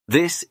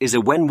This is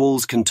a When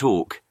Walls Can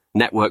Talk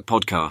network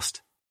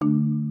podcast.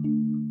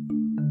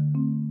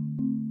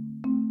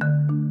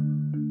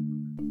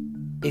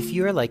 If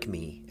you're like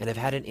me and have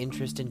had an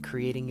interest in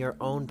creating your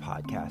own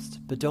podcast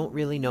but don't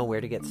really know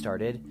where to get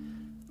started,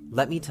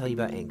 let me tell you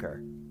about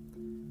Anchor.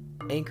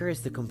 Anchor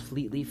is the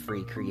completely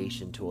free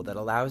creation tool that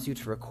allows you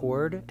to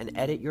record and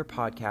edit your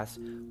podcast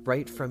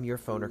right from your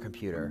phone or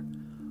computer.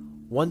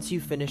 Once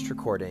you've finished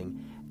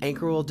recording,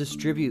 Anchor will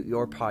distribute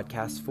your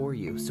podcast for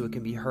you so it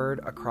can be heard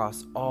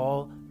across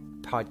all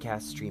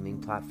podcast streaming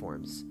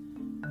platforms.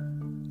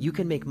 You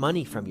can make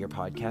money from your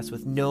podcast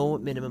with no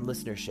minimum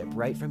listenership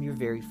right from your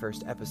very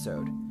first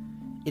episode.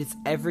 It's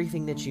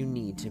everything that you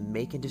need to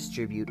make and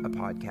distribute a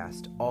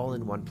podcast all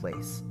in one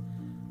place.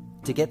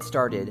 To get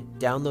started,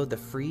 download the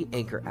free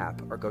Anchor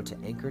app or go to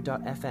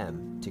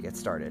anchor.fm to get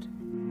started.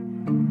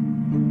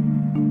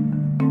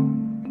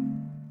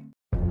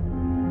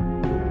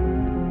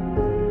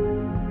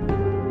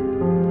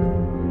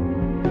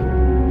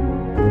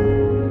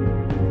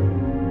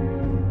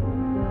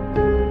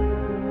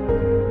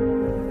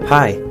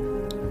 Hi,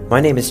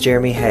 my name is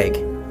Jeremy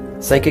Haig,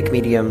 psychic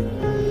medium,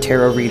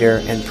 tarot reader,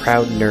 and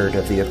proud nerd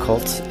of the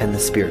occult and the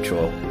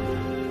spiritual.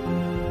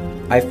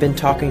 I've been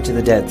talking to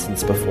the dead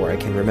since before I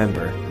can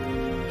remember.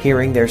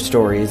 Hearing their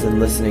stories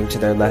and listening to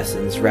their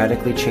lessons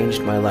radically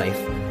changed my life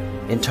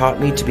and taught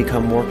me to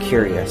become more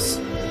curious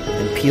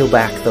and peel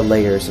back the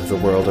layers of the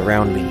world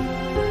around me.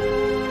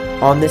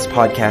 On this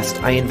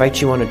podcast, I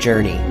invite you on a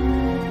journey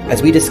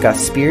as we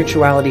discuss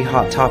spirituality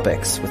hot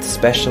topics with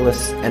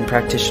specialists and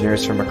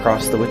practitioners from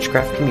across the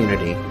witchcraft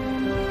community,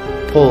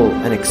 pull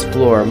and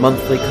explore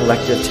monthly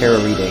collective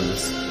tarot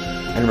readings,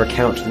 and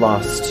recount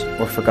lost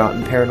or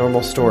forgotten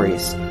paranormal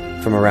stories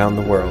from around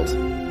the world.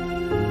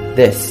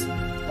 This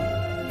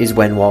is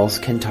When Walls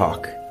Can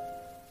Talk,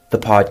 the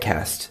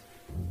podcast.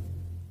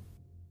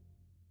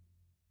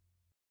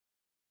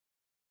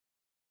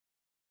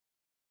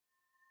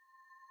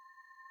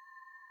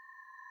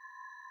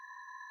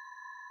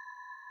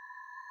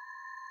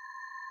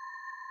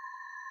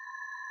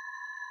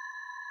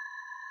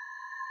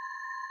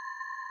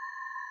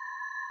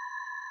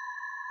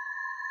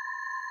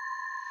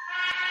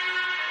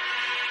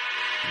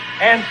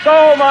 And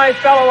so, my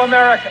fellow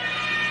Americans,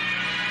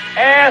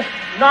 ask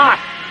not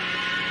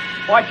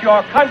what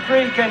your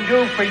country can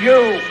do for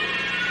you.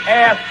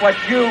 Ask what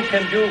you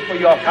can do for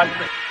your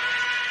country.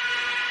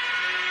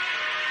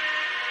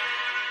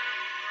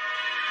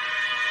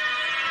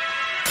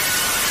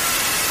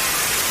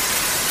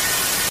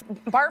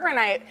 Barbara and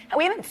I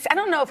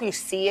don't know if you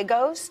see a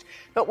ghost,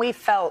 but we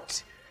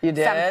felt You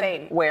did?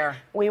 something. Where?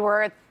 We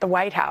were at the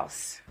White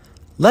House.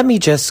 Let me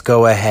just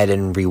go ahead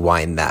and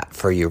rewind that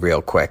for you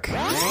real quick.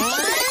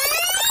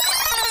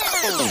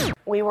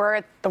 We were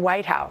at the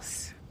White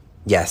House.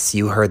 Yes,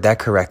 you heard that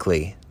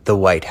correctly. The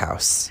White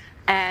House.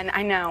 And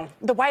I know,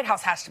 the White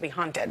House has to be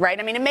haunted, right?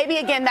 I mean, and maybe,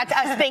 again, that's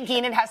us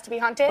thinking it has to be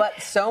haunted.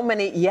 But so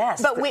many,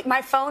 yes. But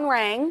my phone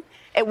rang.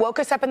 It woke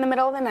us up in the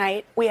middle of the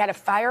night. We had a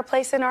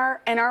fireplace in our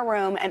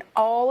room, and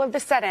all of a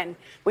sudden,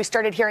 we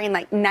started hearing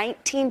like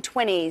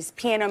 1920s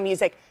piano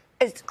music,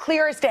 as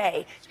clear as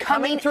day,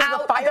 coming through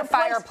out the of the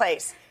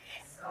fireplace.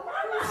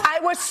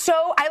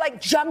 I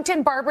like jumped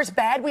in Barbara's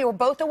bed. We were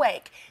both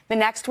awake. The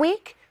next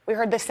week, we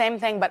heard the same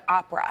thing, but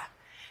opera.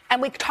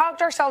 And we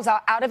talked ourselves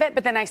out of it,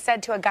 but then I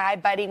said to a guy,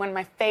 Buddy, one of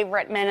my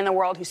favorite men in the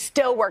world who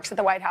still works at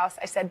the White House,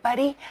 I said,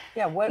 Buddy,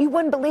 you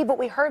wouldn't believe what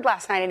we heard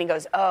last night. And he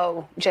goes,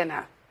 oh,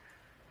 Jenna,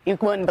 you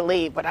wouldn't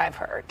believe what I've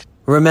heard.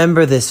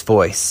 Remember this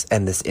voice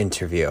and this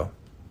interview.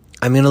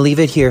 I'm going to leave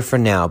it here for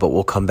now, but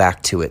we'll come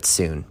back to it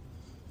soon.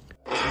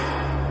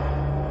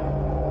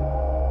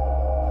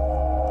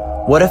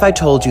 What if I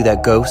told you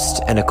that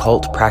ghost and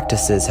occult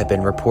practices have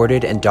been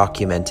reported and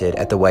documented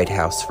at the White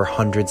House for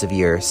hundreds of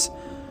years?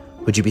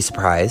 Would you be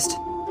surprised?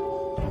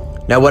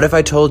 Now, what if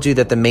I told you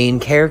that the main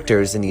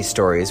characters in these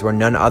stories were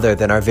none other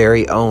than our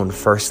very own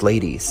first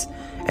ladies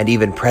and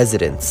even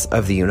presidents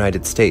of the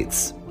United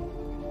States?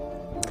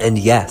 And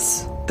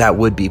yes, that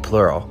would be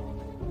plural.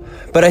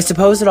 But I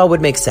suppose it all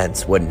would make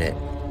sense, wouldn't it?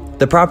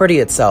 The property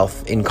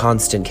itself, in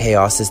constant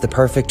chaos, is the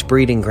perfect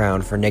breeding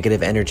ground for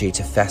negative energy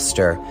to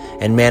fester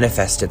and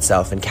manifest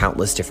itself in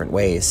countless different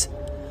ways.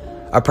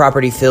 A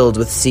property filled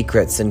with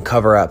secrets and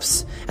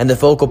cover-ups, and the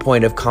focal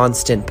point of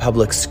constant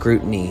public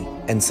scrutiny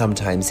and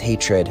sometimes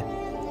hatred.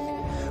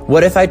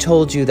 What if I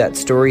told you that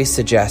stories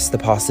suggest the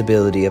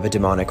possibility of a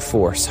demonic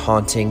force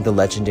haunting the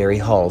legendary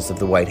halls of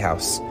the White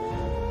House?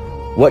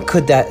 What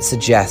could that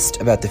suggest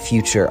about the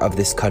future of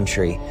this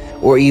country?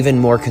 Or even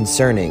more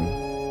concerning,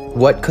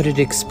 what could it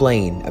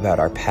explain about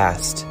our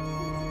past?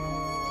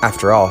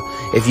 After all,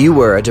 if you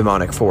were a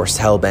demonic force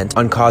hell-bent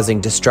on causing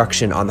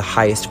destruction on the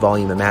highest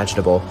volume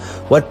imaginable,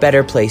 what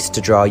better place to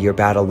draw your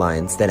battle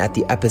lines than at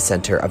the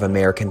epicenter of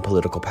American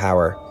political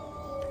power?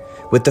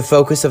 With the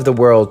focus of the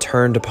world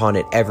turned upon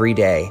it every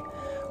day,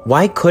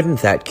 why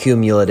couldn't that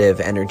cumulative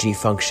energy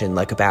function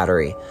like a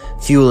battery,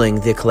 fueling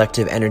the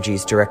collective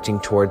energies directing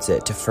towards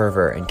it to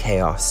fervor and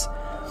chaos?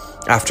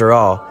 After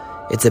all,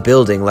 it's a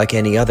building like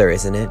any other,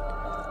 isn't it?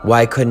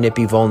 Why couldn't it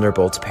be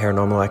vulnerable to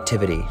paranormal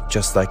activity,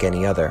 just like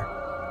any other?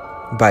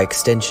 By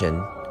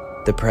extension,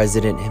 the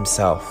president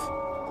himself.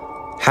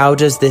 How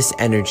does this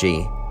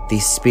energy,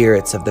 these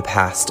spirits of the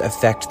past,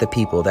 affect the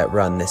people that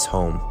run this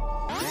home?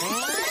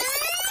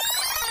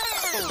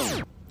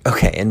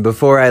 Okay, and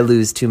before I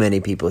lose too many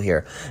people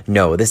here,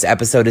 no, this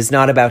episode is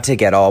not about to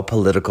get all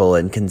political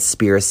and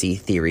conspiracy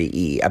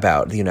theory-y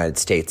about the United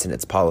States and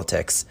its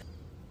politics.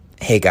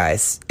 Hey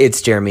guys,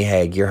 it's Jeremy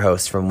Haig, your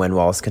host from When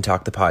Walls Can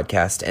Talk the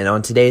podcast, and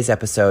on today's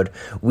episode,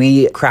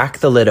 we crack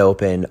the lid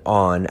open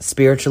on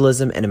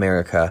spiritualism in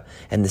America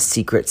and the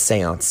secret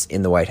seance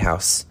in the White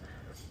House.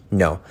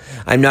 No,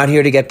 I'm not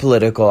here to get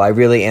political, I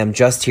really am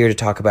just here to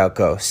talk about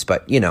ghosts,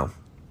 but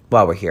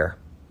while we're here,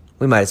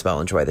 we might as well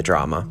enjoy the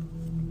drama.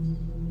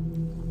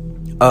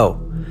 Oh,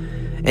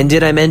 and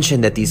did I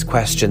mention that these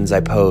questions I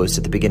posed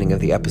at the beginning of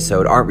the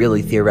episode aren't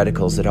really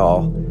theoreticals at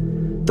all?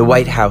 The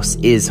White House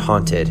is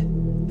haunted.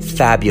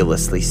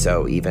 Fabulously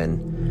so,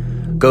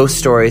 even. Ghost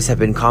stories have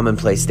been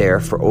commonplace there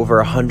for over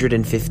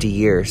 150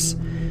 years.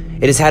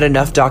 It has had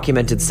enough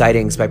documented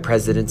sightings by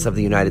presidents of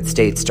the United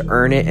States to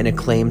earn it an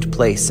acclaimed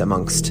place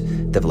amongst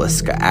the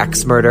Villisca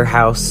Axe murder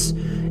house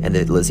and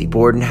the Lizzie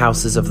Borden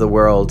houses of the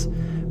world,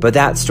 but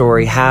that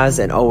story has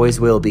and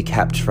always will be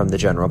kept from the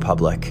general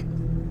public.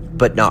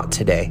 But not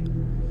today.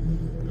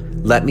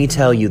 Let me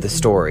tell you the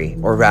story,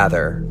 or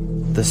rather,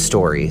 the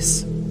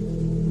stories.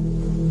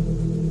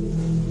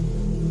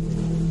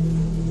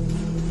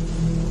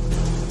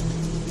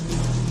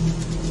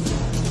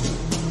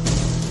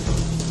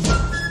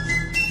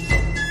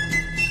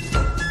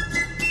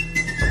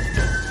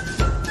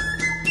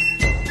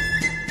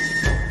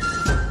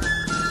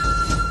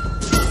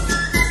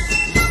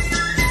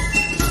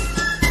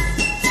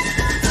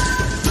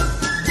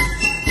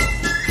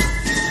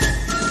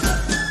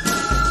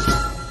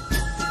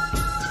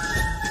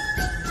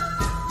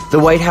 The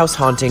White House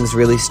hauntings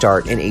really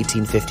start in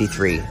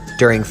 1853,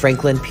 during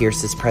Franklin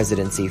Pierce's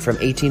presidency from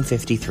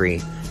 1853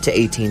 to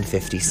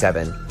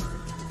 1857.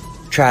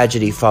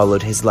 Tragedy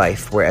followed his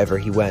life wherever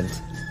he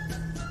went.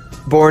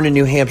 Born in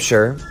New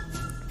Hampshire,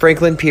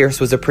 Franklin Pierce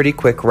was a pretty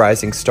quick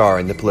rising star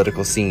in the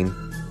political scene,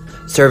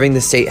 serving the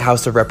State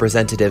House of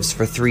Representatives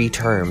for 3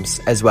 terms,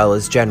 as well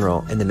as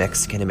general in the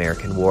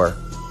Mexican-American War.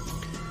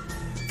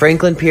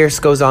 Franklin Pierce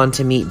goes on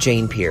to meet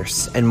Jane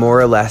Pierce, and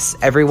more or less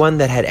everyone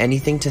that had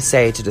anything to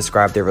say to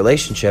describe their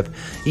relationship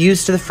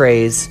used the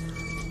phrase,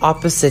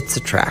 opposites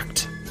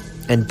attract.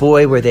 And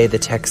boy, were they the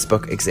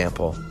textbook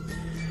example.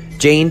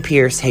 Jane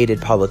Pierce hated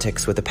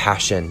politics with a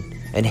passion,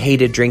 and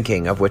hated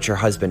drinking, of which her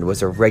husband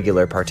was a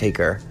regular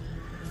partaker.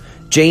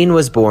 Jane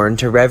was born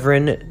to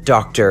Reverend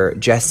Dr.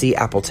 Jesse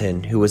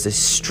Appleton, who was a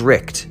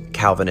strict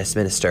Calvinist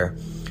minister.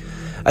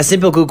 A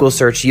simple Google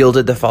search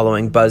yielded the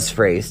following buzz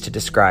phrase to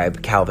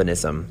describe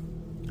Calvinism: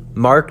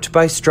 marked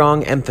by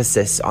strong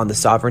emphasis on the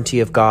sovereignty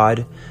of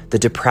God, the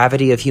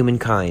depravity of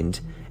humankind,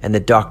 and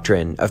the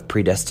doctrine of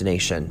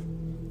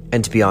predestination.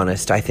 And to be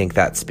honest, I think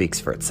that speaks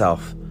for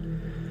itself.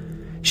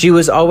 She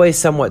was always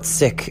somewhat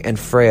sick and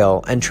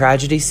frail, and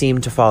tragedy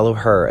seemed to follow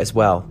her as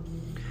well.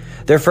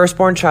 Their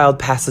firstborn child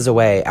passes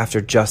away after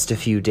just a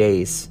few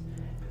days.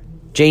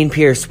 Jane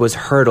Pierce was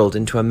hurtled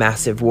into a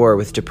massive war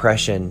with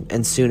depression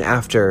and soon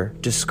after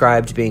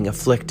described being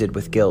afflicted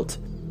with guilt.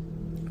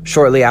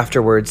 Shortly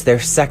afterwards, their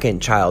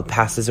second child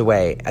passes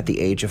away at the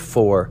age of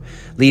 4,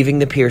 leaving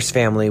the Pierce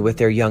family with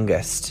their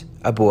youngest,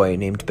 a boy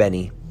named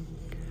Benny.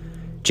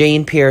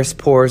 Jane Pierce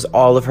pours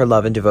all of her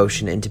love and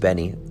devotion into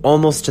Benny,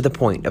 almost to the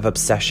point of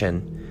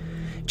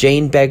obsession.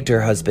 Jane begged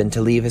her husband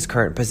to leave his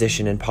current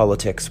position in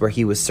politics where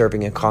he was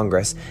serving in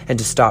Congress and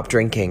to stop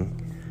drinking.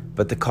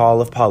 But the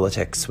call of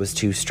politics was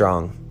too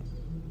strong.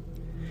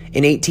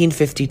 In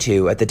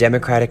 1852, at the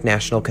Democratic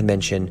National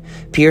Convention,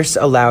 Pierce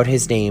allowed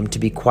his name to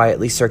be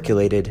quietly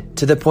circulated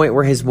to the point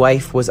where his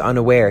wife was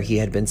unaware he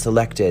had been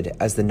selected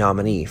as the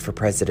nominee for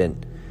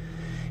president.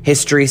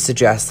 History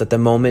suggests that the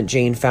moment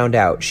Jane found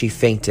out, she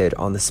fainted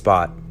on the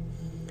spot.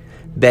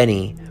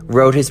 Benny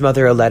wrote his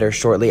mother a letter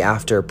shortly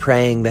after,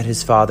 praying that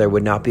his father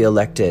would not be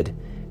elected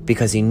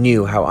because he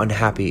knew how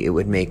unhappy it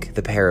would make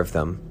the pair of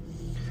them.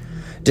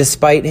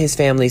 Despite his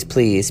family's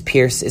pleas,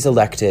 Pierce is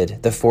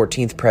elected the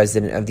 14th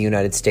President of the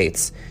United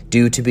States,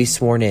 due to be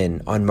sworn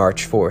in on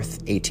March 4th,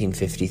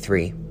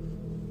 1853.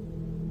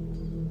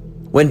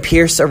 When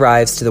Pierce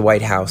arrives to the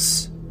White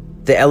House,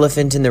 the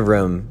elephant in the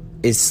room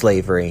is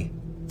slavery,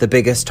 the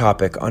biggest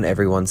topic on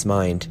everyone's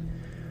mind.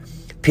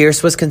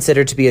 Pierce was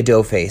considered to be a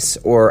doughface,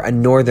 or a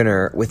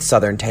northerner with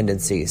southern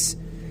tendencies.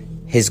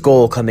 His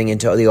goal coming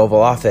into the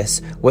Oval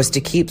Office was to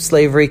keep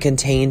slavery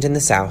contained in the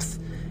South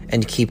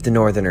and keep the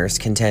northerners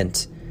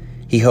content.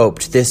 He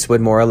hoped this would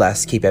more or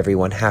less keep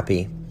everyone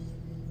happy.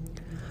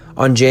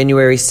 On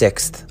January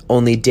 6th,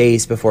 only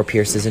days before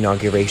Pierce's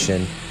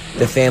inauguration,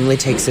 the family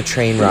takes a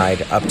train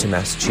ride up to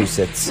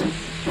Massachusetts.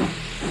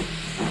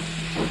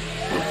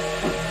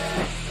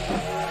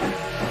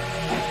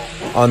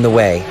 On the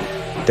way,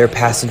 their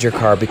passenger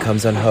car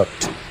becomes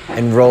unhooked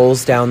and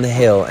rolls down the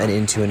hill and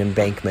into an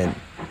embankment.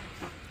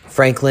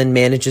 Franklin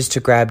manages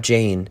to grab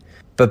Jane,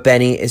 but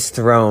Benny is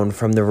thrown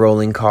from the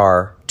rolling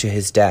car to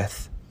his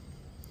death.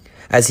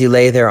 As he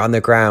lay there on the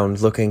ground,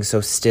 looking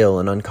so still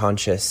and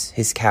unconscious,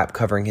 his cap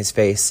covering his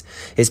face,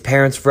 his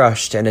parents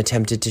rushed and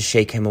attempted to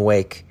shake him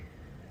awake.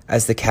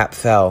 As the cap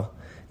fell,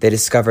 they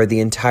discovered the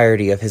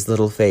entirety of his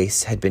little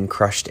face had been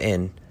crushed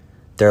in,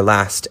 their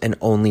last and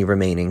only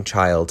remaining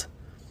child.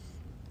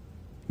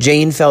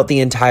 Jane felt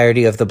the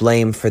entirety of the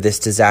blame for this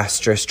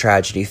disastrous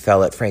tragedy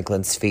fell at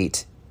Franklin's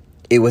feet.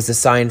 It was a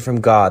sign from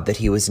God that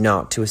he was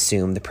not to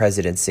assume the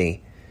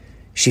presidency.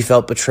 She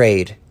felt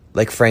betrayed,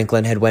 like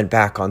Franklin had went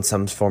back on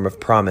some form of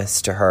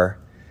promise to her.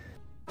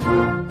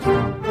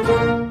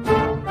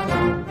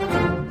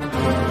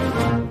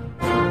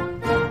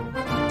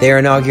 Their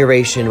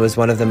inauguration was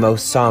one of the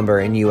most somber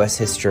in U.S.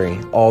 history,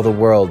 all the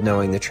world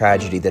knowing the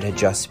tragedy that had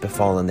just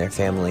befallen their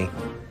family.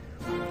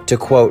 To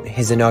quote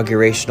his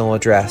inaugurational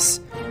address,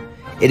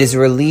 "It is a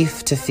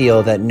relief to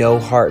feel that no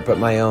heart but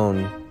my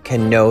own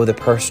can know the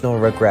personal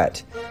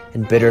regret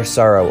and bitter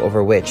sorrow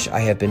over which I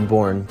have been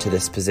born to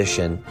this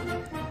position.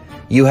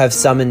 You have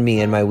summoned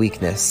me in my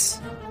weakness.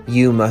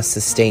 You must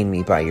sustain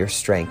me by your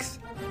strength."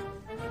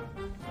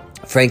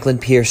 Franklin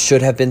Pierce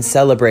should have been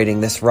celebrating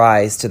this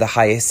rise to the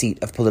highest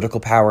seat of political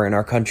power in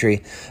our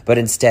country, but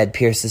instead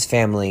Pierce's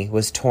family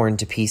was torn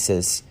to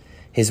pieces,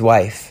 his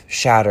wife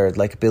shattered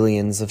like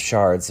billions of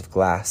shards of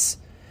glass.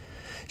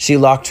 She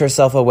locked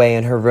herself away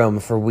in her room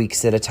for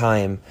weeks at a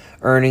time,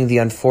 earning the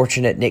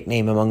unfortunate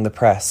nickname among the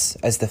press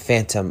as the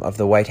Phantom of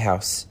the White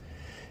House.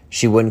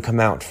 She wouldn't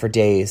come out for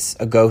days,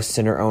 a ghost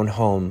in her own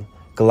home,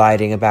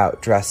 gliding about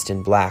dressed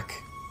in black.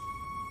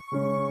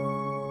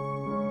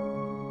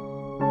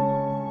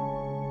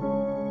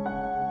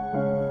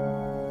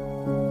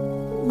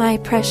 My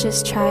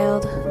precious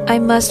child, I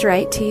must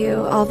write to you,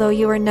 although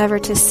you are never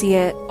to see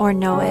it or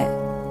know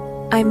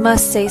it. I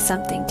must say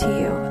something to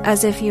you,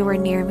 as if you were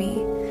near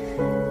me.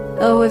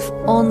 Oh, if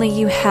only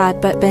you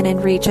had but been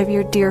in reach of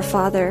your dear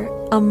father,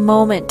 a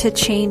moment to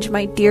change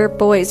my dear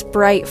boy's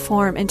bright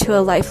form into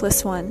a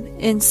lifeless one,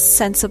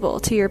 insensible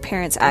to your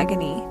parents'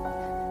 agony.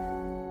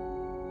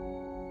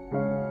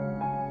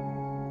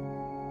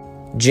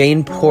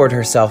 Jane poured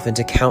herself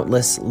into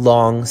countless,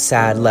 long,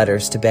 sad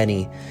letters to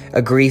Benny,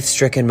 a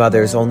grief-stricken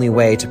mother's only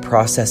way to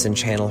process and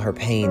channel her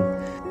pain.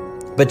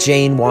 But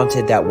Jane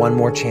wanted that one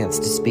more chance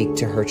to speak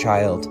to her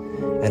child,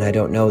 and I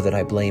don't know that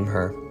I blame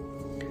her.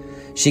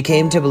 She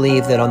came to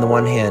believe that on the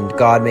one hand,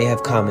 God may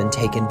have come and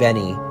taken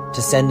Benny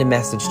to send a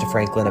message to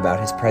Franklin about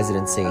his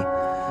presidency,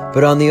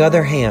 but on the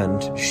other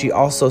hand, she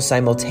also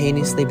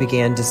simultaneously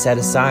began to set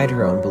aside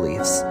her own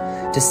beliefs,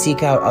 to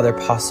seek out other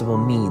possible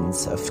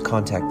means of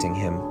contacting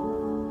him.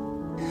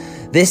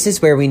 This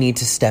is where we need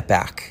to step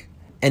back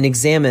and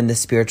examine the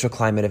spiritual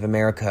climate of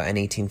America in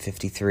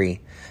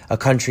 1853, a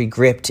country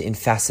gripped in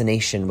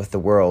fascination with the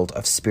world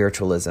of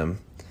spiritualism.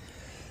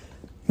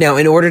 Now,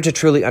 in order to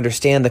truly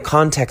understand the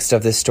context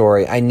of this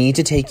story, I need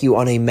to take you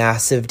on a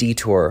massive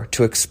detour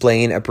to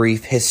explain a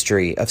brief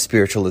history of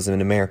spiritualism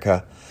in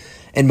America.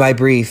 And by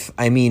brief,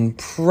 I mean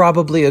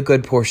probably a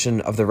good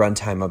portion of the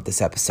runtime of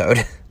this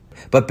episode.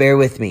 But bear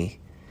with me,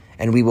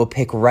 and we will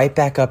pick right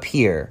back up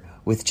here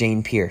with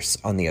Jane Pierce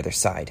on the other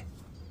side.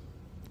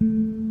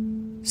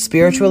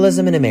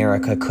 Spiritualism in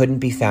America couldn't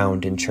be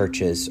found in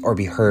churches or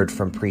be heard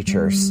from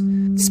preachers.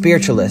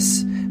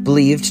 Spiritualists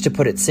believed, to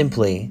put it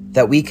simply,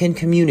 that we can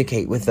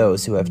communicate with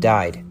those who have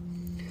died.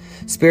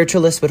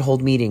 Spiritualists would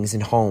hold meetings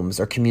in homes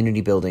or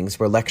community buildings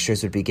where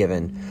lectures would be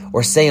given,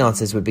 or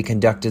seances would be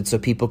conducted so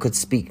people could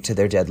speak to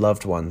their dead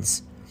loved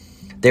ones.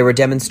 There were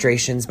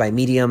demonstrations by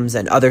mediums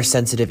and other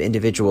sensitive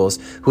individuals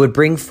who would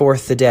bring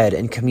forth the dead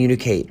and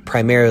communicate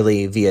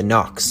primarily via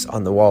knocks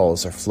on the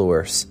walls or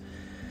floors.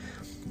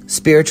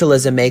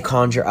 Spiritualism may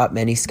conjure up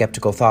many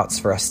skeptical thoughts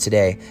for us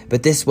today,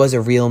 but this was a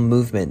real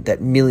movement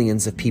that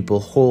millions of people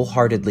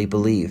wholeheartedly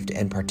believed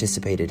and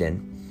participated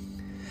in.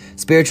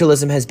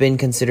 Spiritualism has been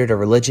considered a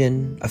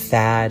religion, a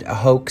fad, a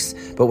hoax,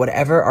 but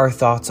whatever our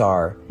thoughts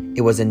are,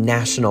 it was a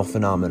national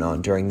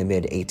phenomenon during the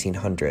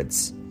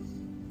mid-1800s.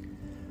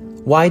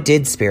 Why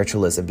did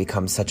spiritualism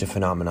become such a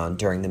phenomenon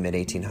during the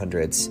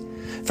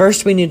mid-1800s?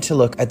 First, we need to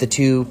look at the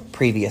two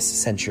previous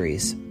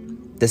centuries.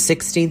 The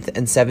 16th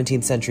and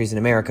 17th centuries in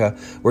America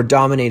were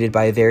dominated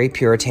by a very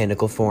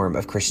puritanical form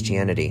of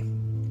Christianity.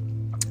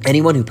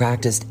 Anyone who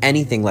practiced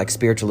anything like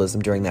spiritualism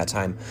during that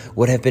time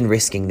would have been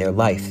risking their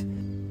life.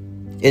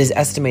 It is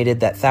estimated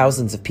that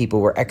thousands of people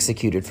were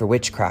executed for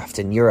witchcraft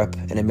in Europe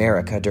and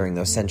America during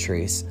those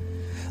centuries.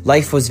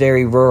 Life was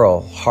very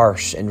rural,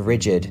 harsh, and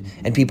rigid,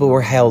 and people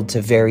were held to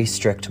very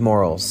strict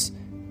morals.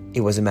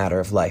 It was a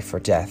matter of life or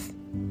death.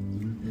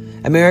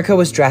 America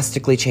was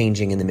drastically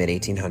changing in the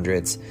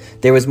mid-1800s.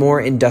 There was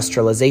more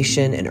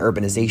industrialization and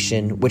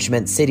urbanization, which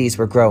meant cities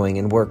were growing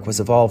and work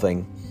was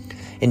evolving.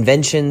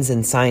 Inventions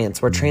and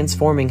science were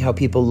transforming how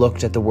people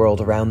looked at the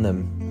world around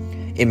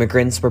them.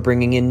 Immigrants were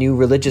bringing in new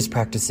religious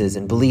practices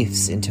and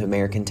beliefs into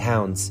American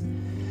towns.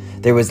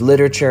 There was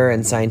literature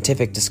and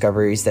scientific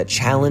discoveries that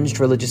challenged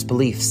religious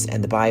beliefs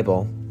and the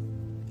Bible.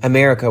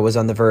 America was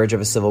on the verge of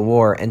a civil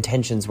war, and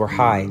tensions were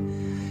high.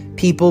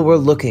 People were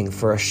looking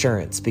for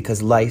assurance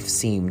because life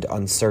seemed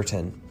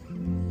uncertain.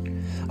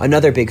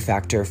 Another big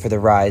factor for the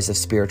rise of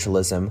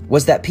spiritualism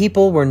was that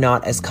people were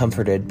not as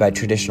comforted by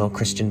traditional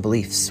Christian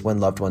beliefs when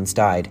loved ones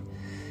died.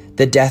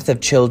 The death of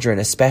children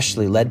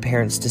especially led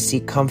parents to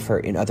seek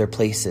comfort in other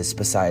places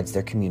besides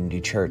their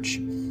community church.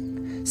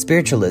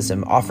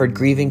 Spiritualism offered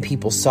grieving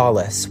people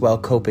solace while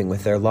coping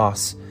with their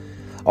loss.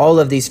 All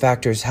of these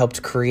factors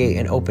helped create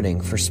an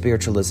opening for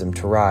spiritualism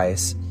to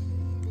rise.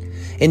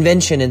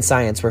 Invention and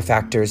science were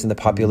factors in the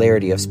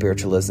popularity of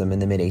spiritualism in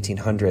the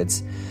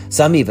mid-1800s.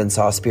 Some even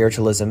saw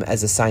spiritualism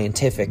as a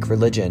scientific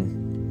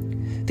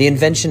religion. The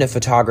invention of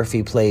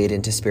photography played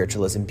into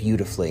spiritualism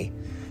beautifully.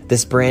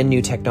 This brand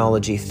new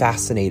technology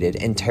fascinated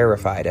and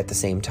terrified at the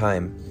same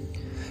time.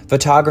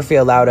 Photography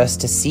allowed us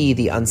to see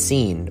the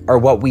unseen, or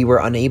what we were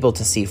unable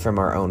to see from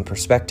our own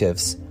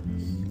perspectives.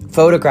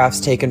 Photographs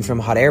taken from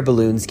hot air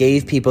balloons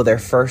gave people their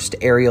first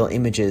aerial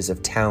images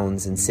of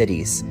towns and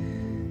cities.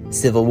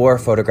 Civil War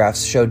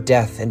photographs showed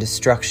death and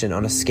destruction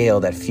on a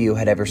scale that few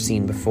had ever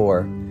seen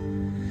before.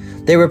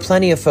 There were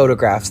plenty of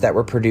photographs that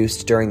were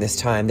produced during this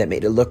time that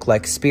made it look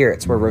like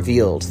spirits were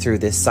revealed through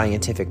this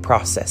scientific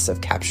process of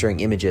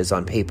capturing images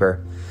on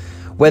paper.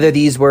 Whether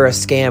these were a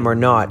scam or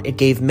not, it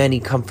gave many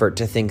comfort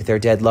to think their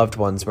dead loved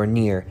ones were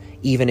near,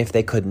 even if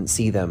they couldn't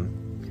see them.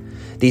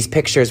 These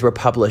pictures were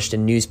published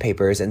in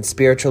newspapers, and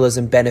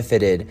spiritualism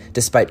benefited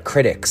despite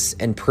critics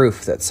and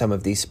proof that some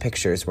of these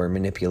pictures were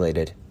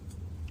manipulated.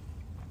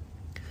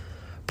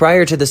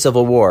 Prior to the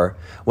Civil War,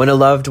 when a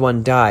loved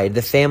one died,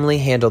 the family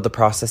handled the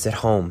process at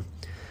home.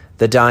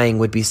 The dying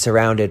would be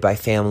surrounded by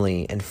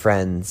family and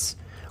friends.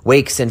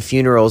 Wakes and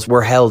funerals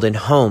were held in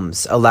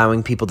homes,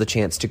 allowing people the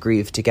chance to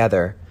grieve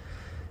together.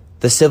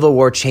 The Civil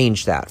War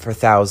changed that for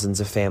thousands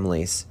of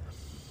families.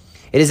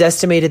 It is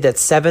estimated that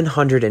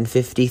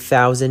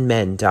 750,000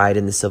 men died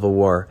in the Civil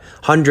War,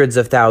 hundreds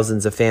of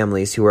thousands of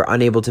families who were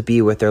unable to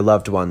be with their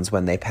loved ones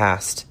when they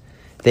passed.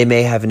 They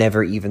may have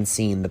never even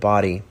seen the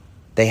body.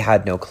 They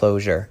had no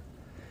closure.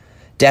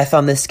 Death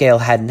on this scale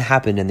hadn't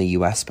happened in the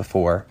U.S.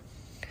 before.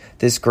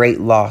 This great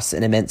loss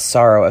and immense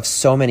sorrow of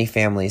so many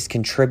families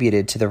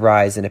contributed to the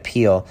rise and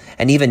appeal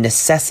and even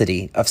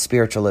necessity of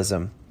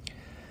spiritualism.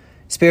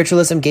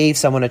 Spiritualism gave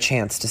someone a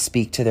chance to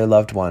speak to their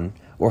loved one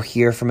or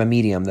hear from a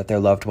medium that their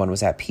loved one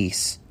was at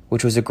peace,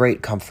 which was a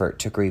great comfort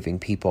to grieving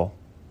people.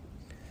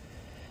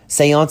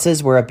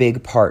 Seances were a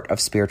big part of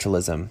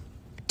spiritualism.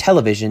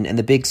 Television and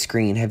the big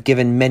screen have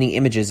given many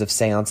images of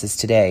seances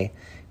today.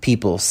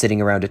 People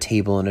sitting around a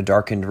table in a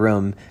darkened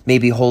room,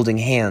 maybe holding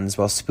hands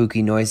while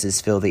spooky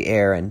noises fill the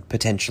air and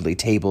potentially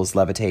tables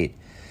levitate.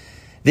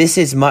 This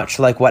is much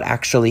like what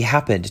actually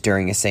happened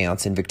during a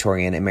seance in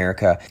Victorian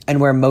America, and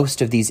where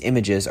most of these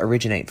images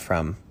originate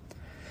from.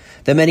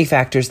 The many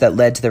factors that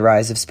led to the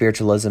rise of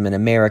spiritualism in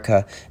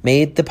America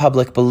made the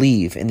public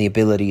believe in the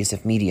abilities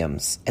of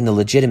mediums and the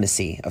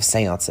legitimacy of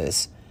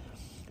seances.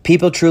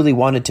 People truly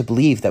wanted to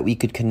believe that we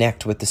could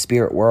connect with the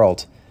spirit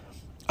world.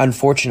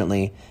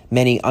 Unfortunately,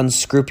 many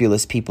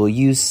unscrupulous people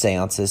used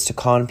seances to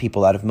con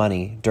people out of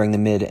money during the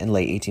mid and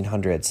late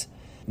 1800s.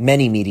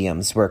 Many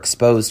mediums were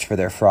exposed for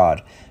their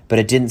fraud, but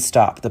it didn't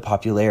stop the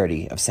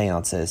popularity of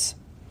seances.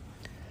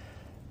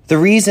 The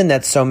reason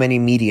that so many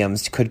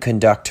mediums could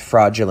conduct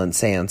fraudulent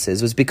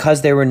seances was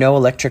because there were no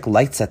electric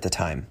lights at the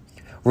time.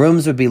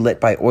 Rooms would be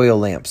lit by oil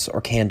lamps or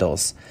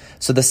candles,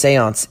 so the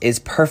seance is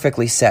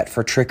perfectly set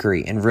for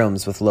trickery in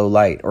rooms with low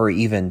light or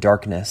even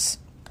darkness.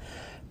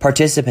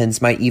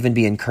 Participants might even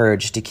be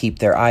encouraged to keep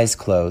their eyes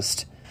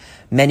closed.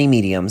 Many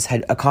mediums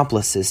had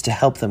accomplices to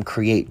help them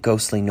create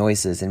ghostly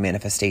noises and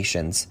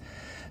manifestations.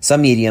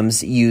 Some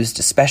mediums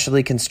used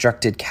specially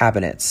constructed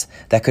cabinets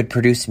that could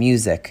produce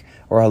music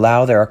or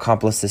allow their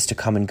accomplices to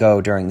come and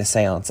go during the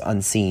seance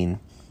unseen.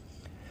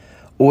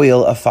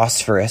 Oil of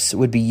phosphorus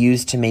would be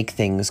used to make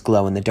things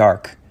glow in the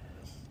dark.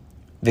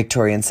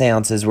 Victorian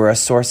seances were a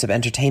source of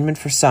entertainment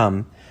for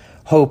some,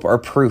 hope or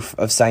proof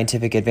of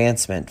scientific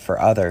advancement for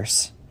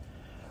others.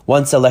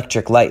 Once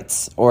electric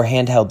lights or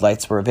handheld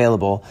lights were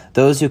available,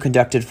 those who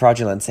conducted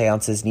fraudulent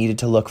seances needed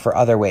to look for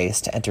other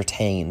ways to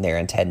entertain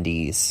their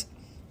attendees.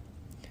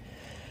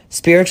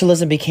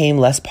 Spiritualism became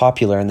less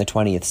popular in the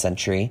 20th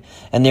century,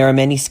 and there are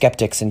many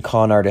skeptics and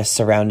con artists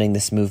surrounding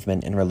this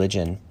movement and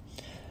religion.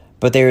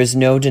 But there is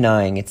no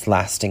denying its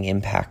lasting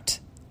impact.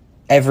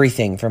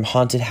 Everything from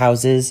haunted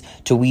houses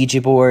to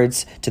Ouija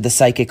boards to the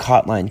psychic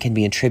hotline can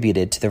be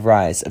attributed to the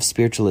rise of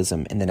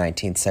spiritualism in the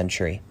 19th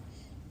century.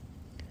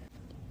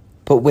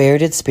 But where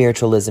did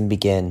spiritualism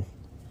begin?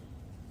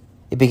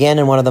 It began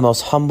in one of the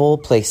most humble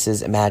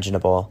places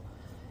imaginable,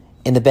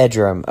 in the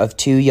bedroom of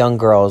two young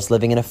girls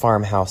living in a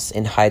farmhouse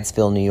in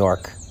Hydesville, New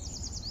York.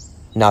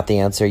 Not the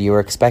answer you were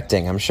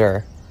expecting, I'm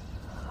sure.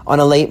 On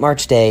a late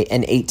March day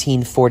in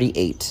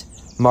 1848,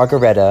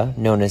 Margaretta,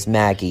 known as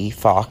Maggie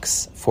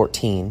Fox,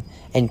 14,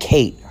 and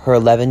Kate, her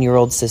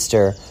 11-year-old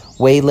sister,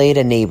 waylaid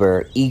a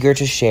neighbor eager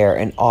to share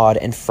an odd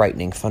and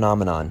frightening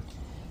phenomenon.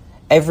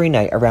 Every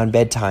night around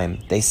bedtime,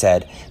 they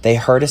said, they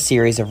heard a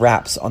series of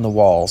raps on the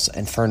walls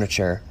and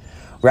furniture,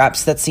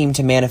 raps that seemed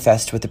to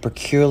manifest with a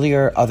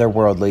peculiar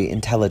otherworldly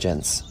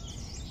intelligence.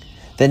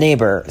 The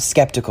neighbor,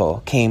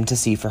 skeptical, came to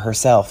see for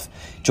herself,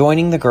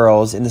 joining the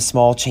girls in the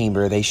small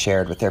chamber they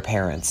shared with their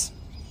parents.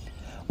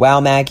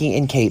 While Maggie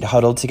and Kate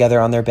huddled together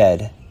on their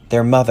bed,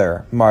 their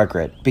mother,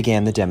 Margaret,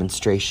 began the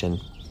demonstration.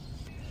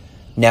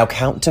 "Now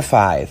count to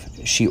 5,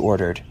 she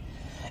ordered,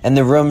 and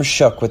the room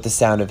shook with the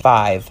sound of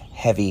 5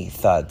 heavy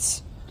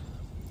thuds.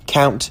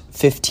 "Count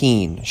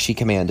 15, she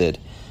commanded,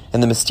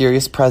 and the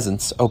mysterious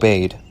presence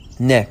obeyed.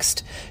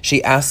 Next,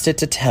 she asked it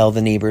to tell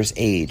the neighbor's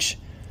age.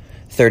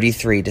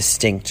 33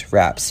 distinct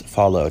raps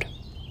followed.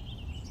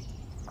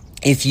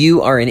 "If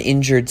you are an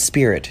injured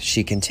spirit,"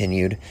 she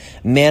continued,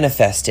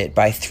 "manifest it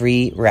by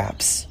 3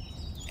 raps."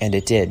 And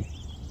it did.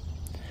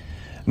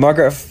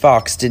 Margaret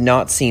Fox did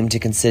not seem to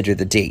consider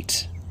the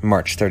date,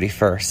 March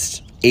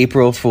 31st,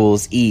 April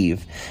Fool's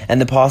Eve,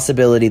 and the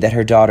possibility that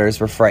her daughters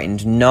were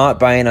frightened not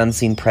by an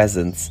unseen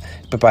presence,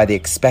 but by the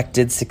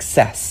expected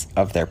success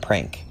of their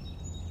prank.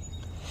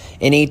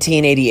 In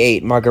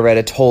 1888,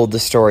 Margaretta told the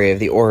story of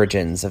the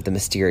origins of the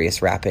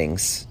mysterious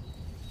rappings.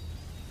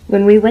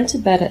 "When we went to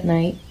bed at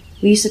night,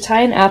 we used to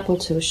tie an apple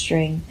to a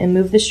string and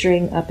move the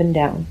string up and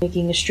down,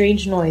 making a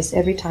strange noise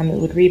every time it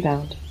would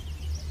rebound.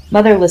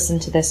 Mother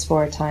listened to this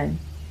for a time.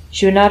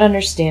 She would not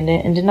understand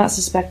it and did not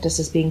suspect us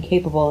as being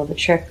capable of a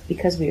trick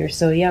because we were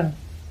so young.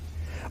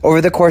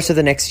 Over the course of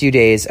the next few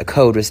days, a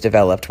code was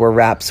developed where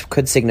raps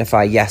could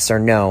signify yes or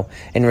no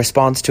in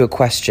response to a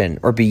question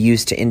or be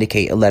used to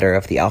indicate a letter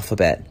of the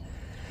alphabet.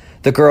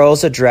 The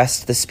girls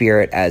addressed the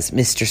spirit as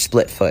Mr.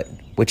 Splitfoot,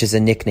 which is a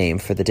nickname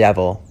for the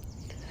devil.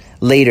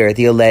 Later,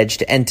 the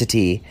alleged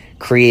entity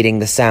creating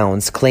the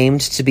sounds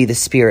claimed to be the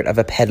spirit of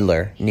a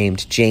peddler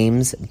named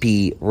James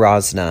B.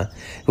 Rosna,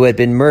 who had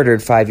been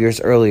murdered 5 years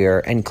earlier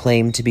and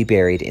claimed to be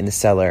buried in the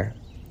cellar.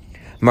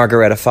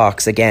 Margaretta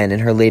Fox, again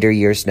in her later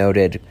years,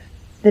 noted,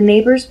 "The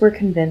neighbors were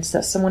convinced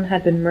that someone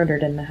had been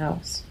murdered in the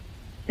house.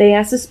 They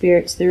asked the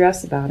spirits through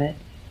us about it,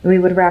 and we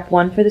would rap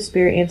 1 for the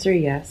spirit answer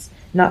yes,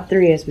 not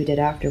 3 as we did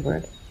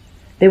afterward.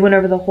 They went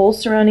over the whole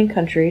surrounding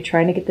country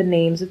trying to get the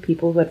names of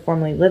people who had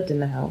formerly lived in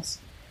the house.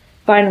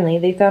 Finally,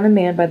 they found a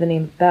man by the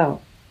name of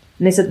Bell,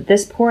 and they said that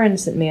this poor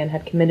innocent man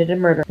had committed a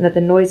murder and that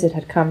the noise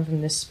had come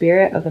from the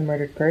spirit of the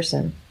murdered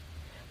person.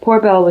 Poor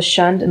Bell was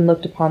shunned and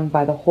looked upon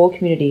by the whole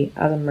community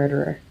as a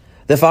murderer."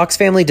 The Fox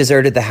family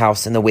deserted the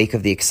house in the wake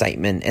of the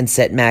excitement and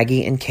sent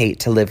Maggie and Kate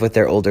to live with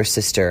their older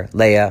sister,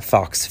 Leah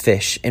Fox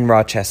Fish, in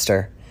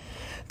Rochester.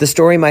 The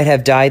story might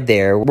have died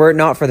there were it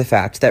not for the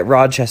fact that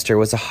Rochester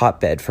was a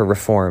hotbed for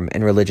reform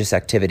and religious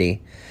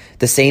activity.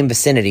 The same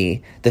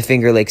vicinity, the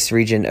Finger Lakes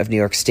region of New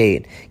York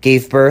State,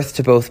 gave birth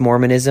to both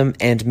Mormonism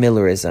and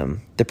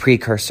Millerism, the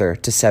precursor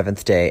to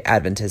Seventh-day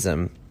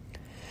Adventism.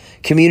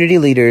 Community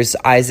leaders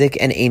Isaac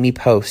and Amy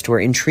Post were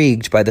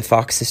intrigued by the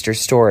Fox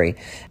sisters' story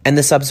and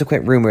the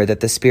subsequent rumor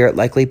that the spirit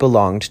likely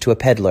belonged to a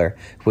peddler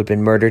who had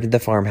been murdered in the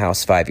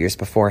farmhouse 5 years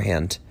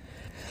beforehand.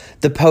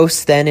 The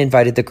Posts then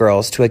invited the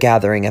girls to a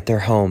gathering at their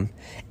home,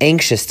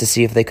 anxious to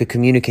see if they could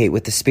communicate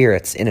with the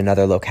spirits in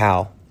another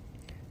locale.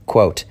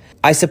 Quote,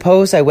 "I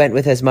suppose I went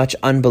with as much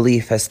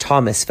unbelief as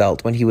Thomas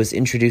felt when he was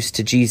introduced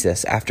to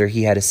Jesus after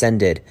he had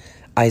ascended,"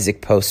 Isaac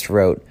Post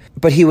wrote,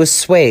 "but he was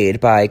swayed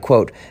by,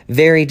 quote,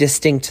 very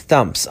distinct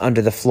thumps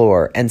under the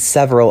floor and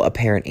several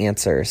apparent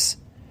answers."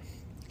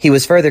 He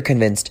was further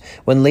convinced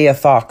when Leah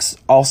Fox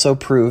also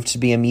proved to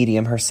be a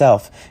medium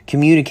herself,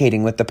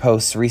 communicating with the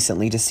Post's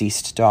recently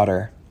deceased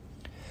daughter.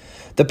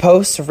 The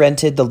Posts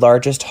rented the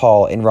largest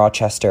hall in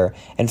Rochester,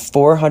 and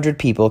 400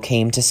 people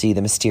came to see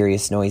the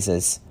mysterious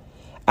noises.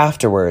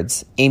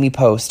 Afterwards, Amy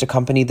Post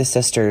accompanied the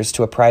sisters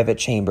to a private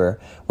chamber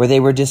where they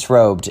were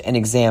disrobed and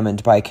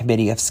examined by a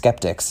committee of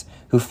skeptics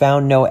who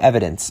found no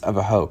evidence of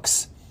a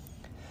hoax.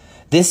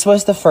 This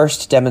was the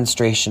first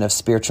demonstration of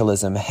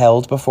spiritualism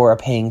held before a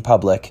paying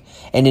public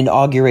and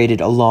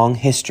inaugurated a long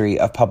history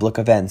of public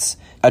events,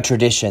 a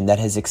tradition that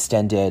has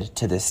extended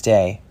to this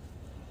day.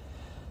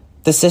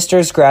 The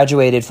sisters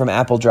graduated from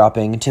apple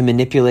dropping to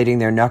manipulating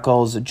their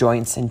knuckles,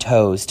 joints, and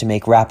toes to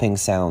make rapping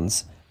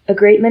sounds. "A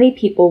great many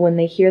people, when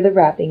they hear the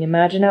rapping,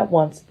 imagine at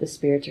once that the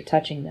spirits are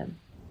touching them,"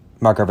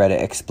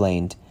 Margaretta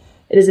explained.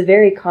 "It is a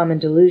very common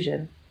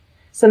delusion.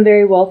 Some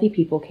very wealthy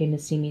people came to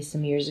see me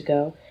some years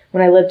ago,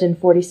 when I lived in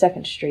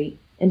 42nd Street,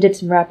 and did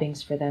some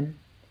rappings for them.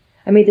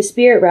 I made the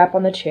spirit rap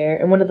on the chair,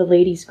 and one of the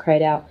ladies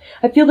cried out,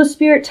 'I feel the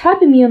spirit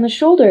tapping me on the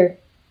shoulder.'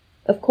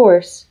 Of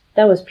course,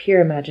 that was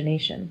pure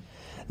imagination."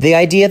 The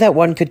idea that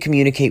one could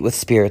communicate with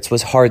spirits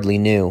was hardly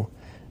new.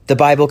 The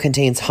Bible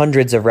contains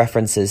hundreds of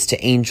references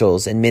to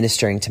angels and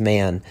ministering to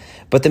man,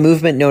 but the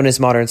movement known as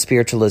modern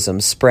spiritualism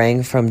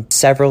sprang from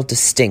several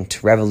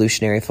distinct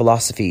revolutionary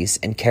philosophies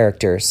and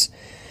characters.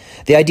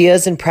 The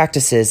ideas and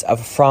practices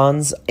of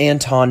Franz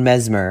Anton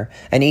Mesmer,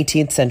 an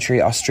 18th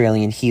century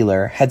Australian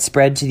healer, had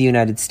spread to the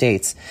United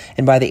States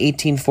and by the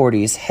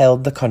 1840s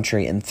held the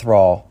country in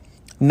thrall.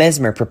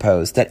 Mesmer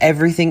proposed that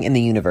everything in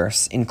the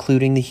universe,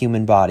 including the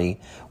human body,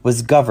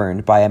 was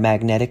governed by a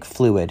magnetic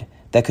fluid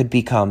that could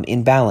become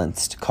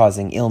imbalanced,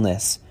 causing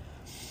illness.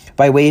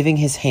 By waving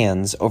his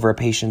hands over a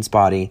patient's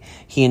body,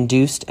 he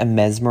induced a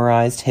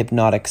mesmerized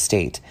hypnotic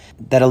state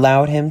that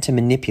allowed him to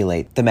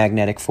manipulate the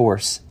magnetic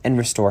force and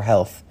restore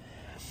health.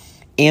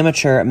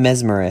 Amateur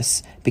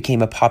mesmerists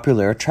became a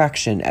popular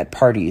attraction at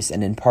parties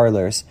and in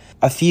parlors,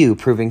 a few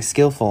proving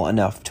skillful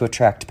enough to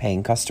attract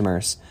paying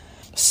customers.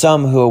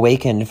 Some who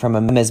awakened from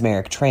a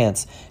mesmeric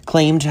trance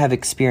claimed to have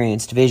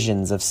experienced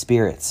visions of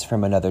spirits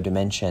from another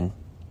dimension.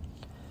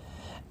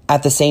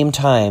 At the same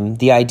time,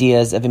 the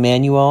ideas of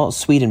Emanuel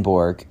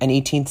Swedenborg, an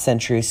 18th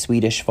century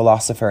Swedish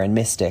philosopher and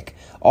mystic,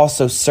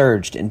 also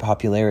surged in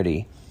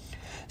popularity.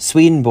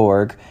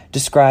 Swedenborg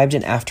described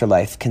an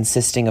afterlife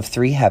consisting of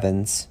 3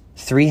 heavens,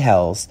 3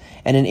 hells,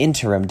 and an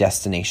interim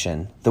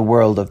destination, the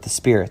world of the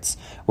spirits,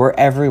 where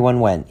everyone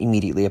went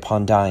immediately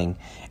upon dying,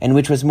 and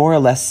which was more or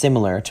less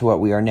similar to what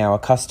we are now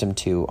accustomed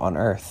to on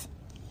earth.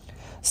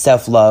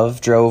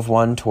 Self-love drove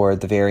one toward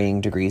the varying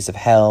degrees of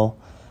hell.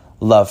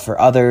 Love for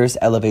others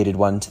elevated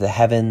one to the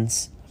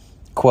heavens.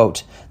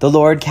 Quote, "The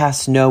Lord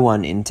casts no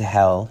one into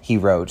hell," he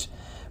wrote,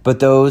 "but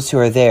those who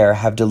are there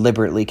have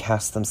deliberately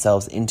cast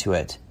themselves into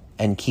it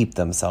and keep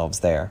themselves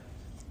there."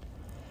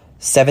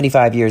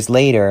 75 years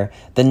later,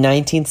 the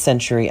 19th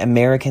century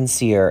American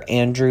seer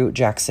Andrew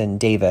Jackson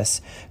Davis,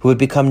 who would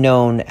become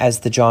known as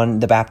the John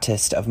the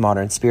Baptist of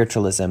modern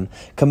spiritualism,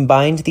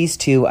 combined these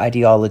 2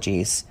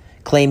 ideologies,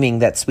 claiming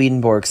that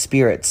Swedenborg's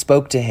spirit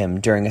spoke to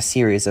him during a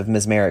series of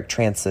mesmeric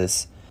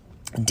trances.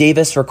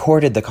 Davis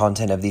recorded the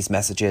content of these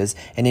messages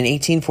and in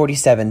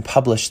 1847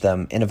 published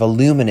them in a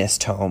voluminous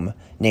tome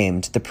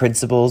named The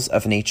Principles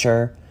of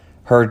Nature,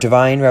 Her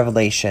Divine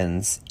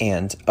Revelations,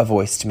 and A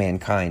Voice to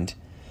Mankind.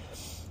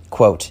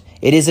 Quote,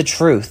 "It is a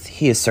truth,"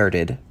 he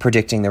asserted,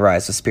 predicting the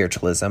rise of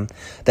spiritualism,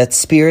 "that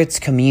spirits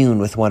commune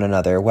with one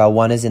another while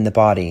one is in the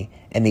body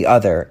and the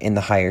other in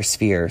the higher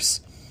spheres.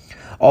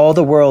 All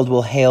the world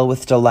will hail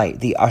with delight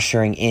the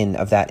ushering in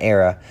of that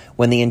era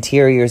when the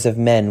interiors of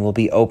men will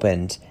be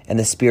opened and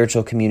the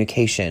spiritual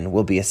communication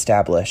will be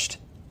established."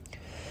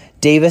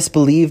 Davis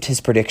believed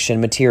his prediction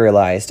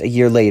materialized a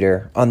year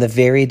later on the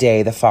very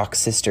day the Fox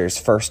sisters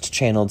first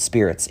channeled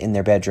spirits in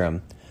their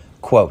bedroom.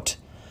 Quote,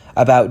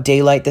 "About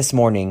daylight this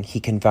morning," he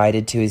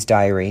confided to his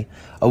diary,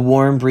 "a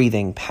warm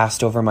breathing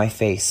passed over my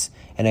face,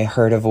 and I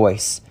heard a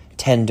voice,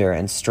 tender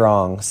and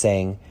strong,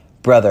 saying,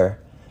 'Brother,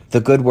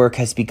 the good work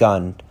has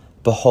begun.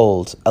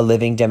 Behold, a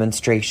living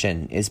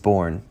demonstration is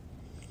born.'"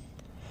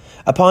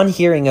 Upon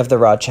hearing of the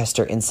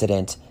Rochester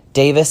incident,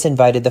 Davis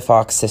invited the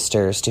Fox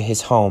sisters to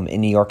his home in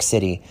New York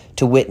City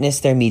to witness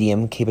their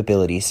medium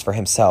capabilities for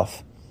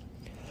himself.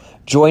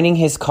 Joining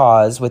his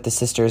cause with the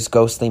sisters'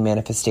 ghostly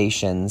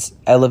manifestations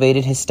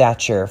elevated his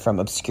stature from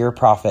obscure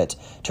prophet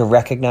to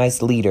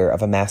recognized leader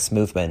of a mass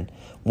movement,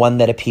 one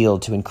that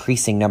appealed to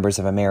increasing numbers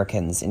of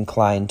Americans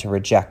inclined to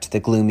reject the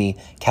gloomy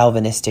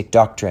Calvinistic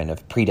doctrine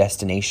of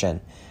predestination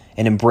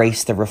and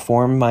embrace the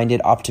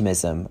reform-minded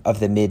optimism of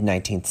the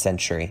mid-19th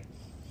century.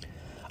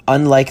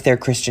 Unlike their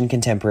Christian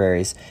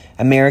contemporaries,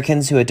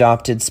 Americans who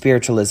adopted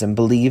spiritualism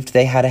believed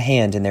they had a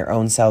hand in their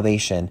own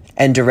salvation,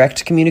 and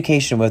direct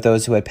communication with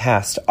those who had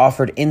passed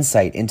offered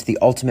insight into the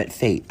ultimate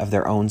fate of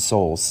their own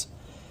souls.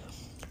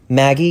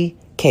 Maggie,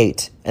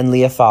 Kate, and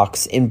Leah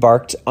Fox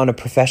embarked on a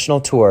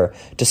professional tour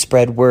to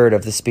spread word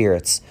of the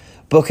spirits,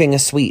 booking a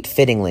suite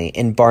fittingly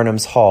in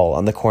Barnum's Hall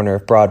on the corner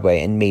of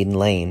Broadway and Maiden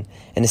Lane,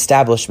 an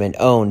establishment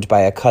owned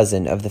by a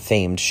cousin of the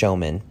famed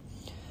showman.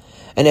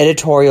 An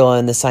editorial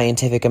in the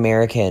Scientific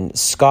American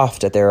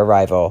scoffed at their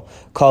arrival,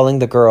 calling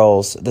the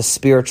girls the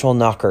spiritual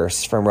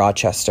knockers from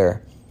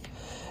Rochester.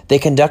 They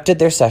conducted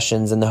their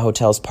sessions in the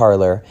hotel's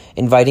parlor,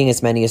 inviting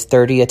as many as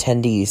 30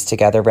 attendees to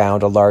gather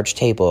round a large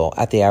table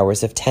at the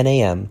hours of 10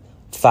 a.m.,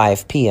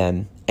 5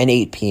 p.m., and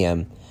 8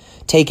 p.m.,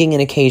 taking an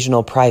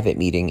occasional private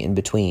meeting in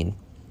between.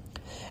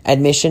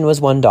 Admission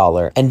was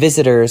 $1, and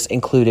visitors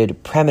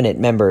included prominent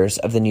members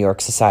of the New York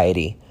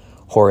Society,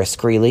 Horace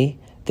Greeley,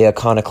 the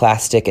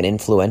iconoclastic and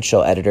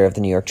influential editor of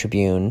the New York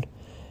Tribune,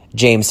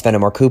 James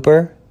Fenimore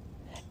Cooper,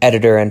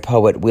 editor and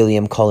poet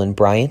William Cullen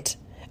Bryant,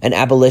 and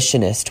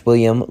abolitionist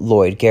William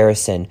Lloyd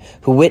Garrison,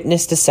 who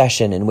witnessed a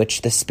session in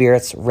which the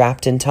spirits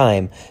rapped in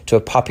time to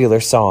a popular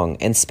song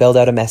and spelled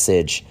out a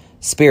message,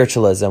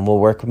 "Spiritualism will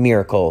work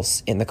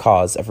miracles in the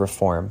cause of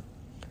reform."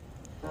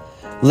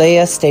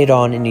 Leah stayed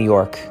on in New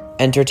York,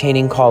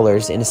 entertaining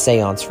callers in a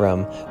seance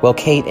room, while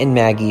Kate and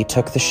Maggie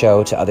took the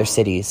show to other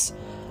cities,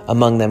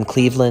 among them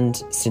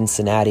Cleveland,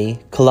 Cincinnati,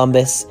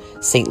 Columbus,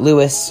 St.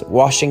 Louis,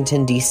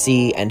 Washington,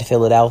 D.C., and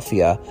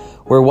Philadelphia,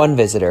 where one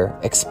visitor,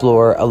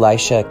 explorer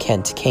Elisha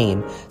Kent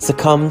Kane,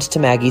 succumbed to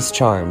Maggie's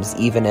charms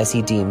even as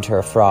he deemed her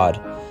a fraud,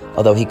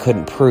 although he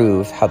couldn't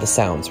prove how the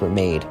sounds were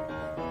made.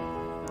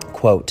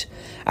 Quote,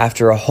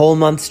 "After a whole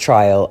month's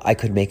trial, I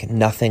could make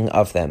nothing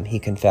of them," he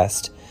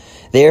confessed.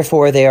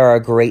 "Therefore they are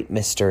a great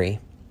mystery."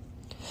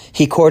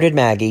 He courted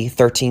Maggie,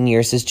 13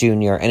 years his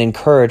junior, and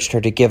encouraged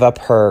her to give up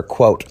her,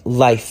 quote,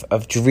 "life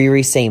of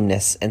dreary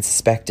sameness and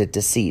suspected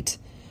deceit."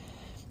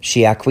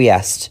 She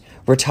acquiesced,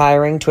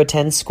 retiring to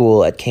attend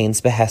school at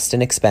Kane's behest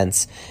and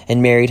expense,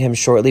 and married him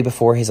shortly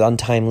before his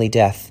untimely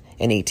death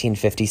in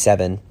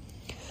 1857.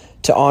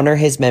 To honor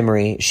his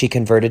memory, she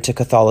converted to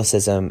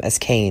Catholicism as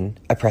Cain,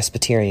 a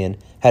Presbyterian,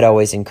 had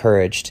always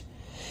encouraged.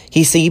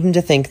 He seemed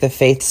to think the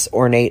faith's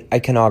ornate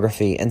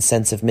iconography and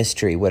sense of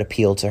mystery would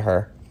appeal to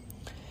her.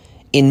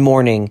 In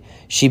mourning,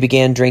 she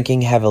began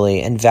drinking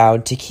heavily and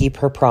vowed to keep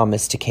her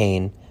promise to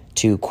Cain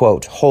to,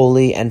 quote,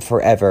 wholly and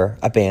forever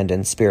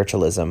abandon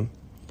spiritualism.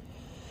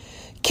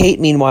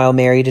 Kate, meanwhile,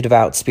 married a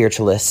devout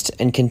spiritualist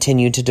and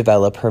continued to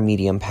develop her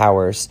medium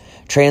powers,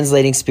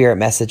 translating spirit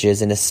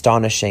messages in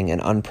astonishing and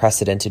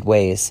unprecedented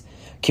ways,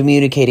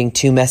 communicating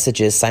two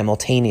messages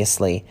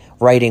simultaneously,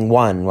 writing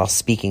one while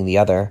speaking the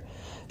other,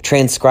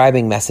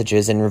 transcribing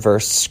messages in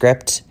reversed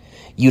script,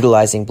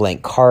 utilizing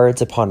blank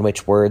cards upon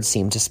which words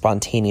seemed to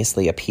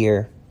spontaneously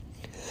appear.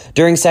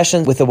 During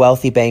sessions with the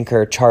wealthy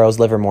banker Charles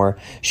Livermore,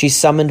 she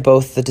summoned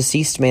both the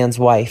deceased man's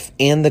wife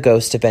and the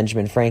ghost of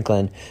Benjamin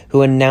Franklin,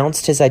 who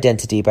announced his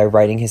identity by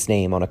writing his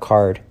name on a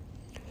card.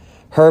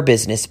 Her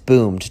business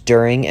boomed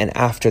during and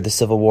after the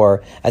Civil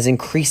War as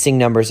increasing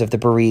numbers of the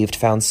bereaved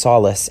found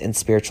solace in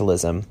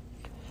spiritualism.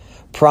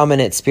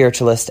 Prominent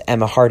spiritualist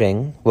Emma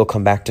Harding, we'll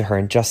come back to her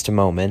in just a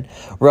moment,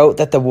 wrote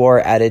that the war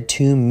added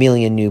 2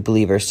 million new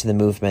believers to the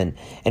movement,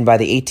 and by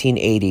the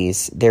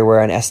 1880s, there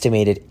were an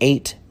estimated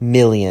 8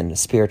 million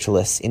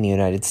spiritualists in the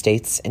United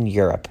States and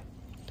Europe.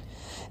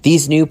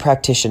 These new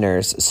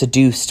practitioners,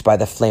 seduced by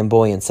the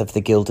flamboyance of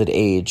the Gilded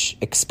Age,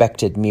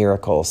 expected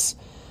miracles,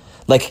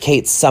 like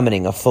Kate's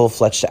summoning of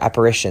full-fledged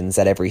apparitions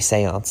at every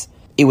seance.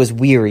 It was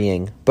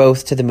wearying,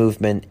 both to the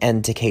movement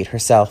and to Kate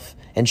herself,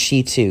 and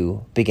she,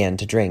 too, began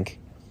to drink.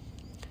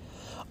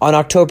 On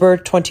October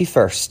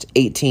 21st,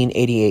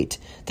 1888,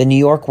 the New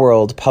York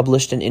World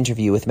published an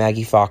interview with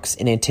Maggie Fox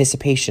in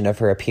anticipation of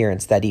her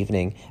appearance that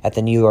evening at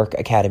the New York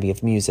Academy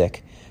of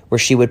Music, where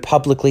she would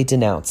publicly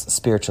denounce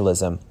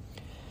spiritualism.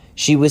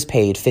 She was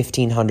paid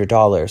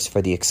 $1,500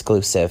 for the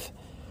exclusive.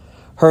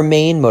 Her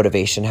main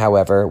motivation,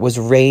 however, was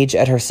rage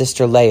at her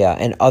sister Leah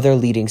and other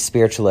leading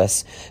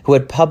spiritualists who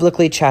had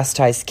publicly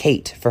chastised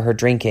Kate for her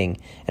drinking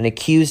and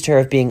accused her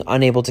of being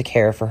unable to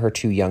care for her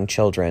 2 young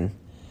children.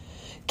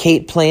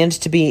 Kate planned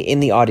to be in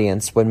the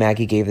audience when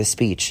Maggie gave the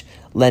speech,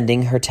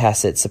 lending her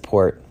tacit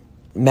support.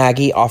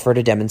 Maggie offered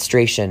a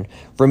demonstration,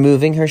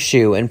 removing her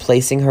shoe and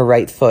placing her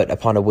right foot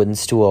upon a wooden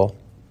stool.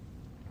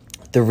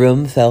 The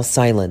room fell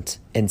silent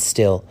and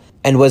still,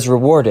 and was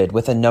rewarded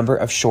with a number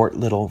of short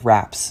little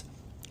raps.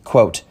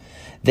 Quote,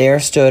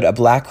 there stood a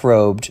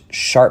black-robed,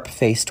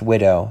 sharp-faced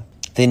widow,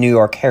 the New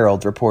York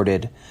Herald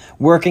reported,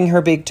 working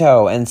her big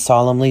toe and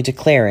solemnly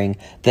declaring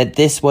that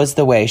this was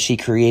the way she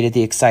created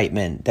the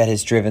excitement that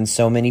has driven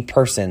so many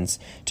persons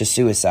to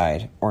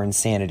suicide or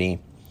insanity.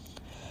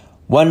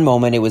 One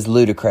moment it was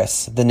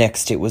ludicrous, the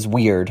next it was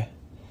weird.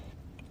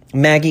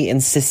 Maggie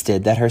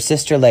insisted that her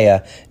sister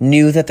Leah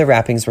knew that the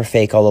wrappings were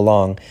fake all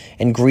along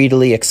and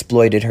greedily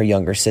exploited her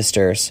younger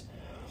sisters.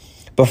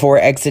 Before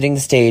exiting the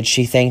stage,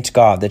 she thanked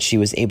God that she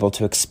was able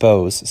to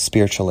expose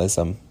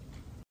spiritualism.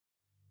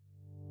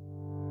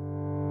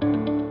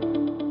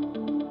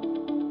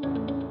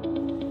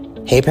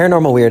 Hey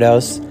Paranormal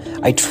Weirdos!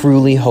 I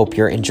truly hope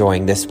you're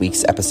enjoying this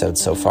week's episode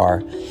so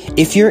far.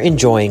 If you're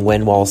enjoying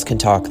When Walls Can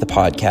Talk, the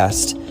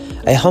podcast,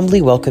 I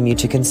humbly welcome you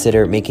to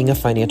consider making a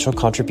financial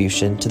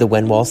contribution to the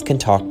When Walls Can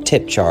Talk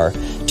tip jar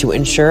to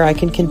ensure I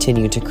can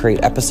continue to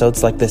create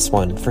episodes like this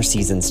one for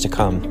seasons to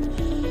come.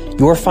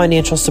 Your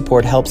financial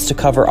support helps to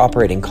cover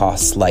operating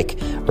costs like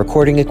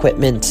recording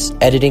equipment,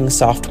 editing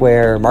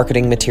software,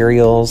 marketing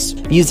materials,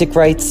 music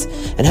rights,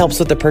 and helps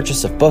with the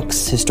purchase of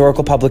books,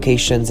 historical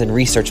publications, and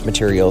research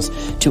materials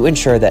to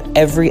ensure that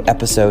every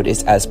episode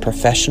is as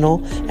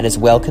professional and as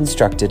well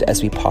constructed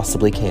as we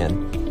possibly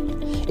can.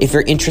 If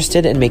you're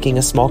interested in making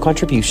a small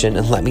contribution,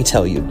 and let me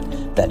tell you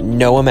that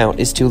no amount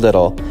is too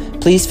little,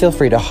 please feel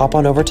free to hop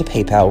on over to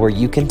PayPal where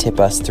you can tip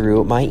us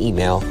through my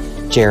email,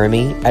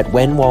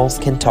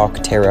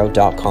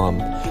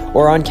 jeremy@whenwallscantalktarot.com,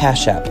 or on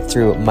Cash App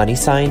through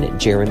 #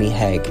 Jeremy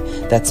Haig.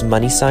 That's #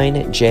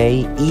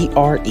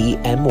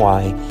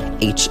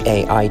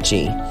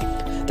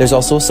 JEREMYHAIG. There's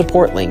also a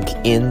support link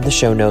in the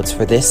show notes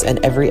for this and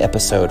every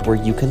episode where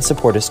you can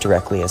support us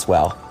directly as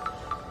well.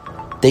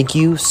 Thank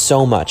you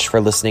so much for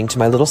listening to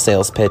my little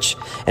sales pitch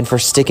and for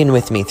sticking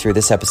with me through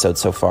this episode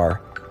so far.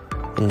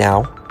 And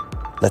now,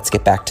 let's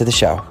get back to the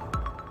show.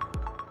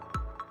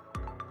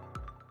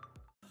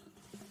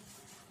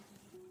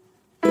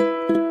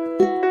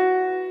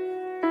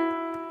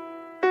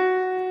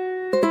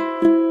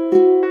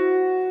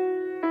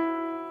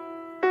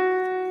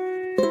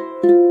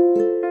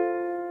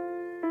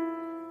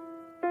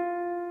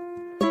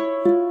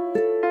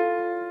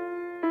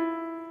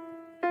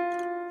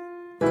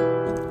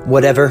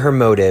 Whatever her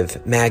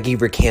motive, Maggie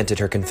recanted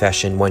her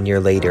confession 1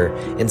 year later,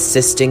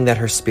 insisting that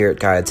her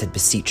spirit guides had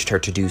beseeched her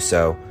to do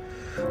so.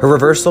 Her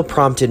reversal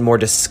prompted more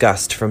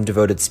disgust from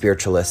devoted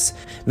spiritualists,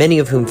 many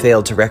of whom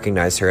failed to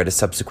recognize her at a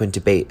subsequent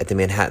debate at the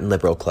Manhattan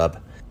Liberal Club.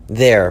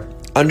 There,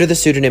 under the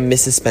pseudonym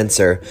Mrs.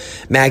 Spencer,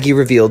 Maggie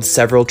revealed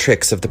several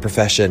tricks of the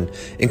profession,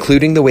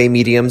 including the way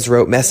mediums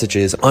wrote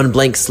messages on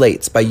blank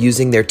slates by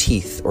using their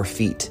teeth or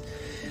feet.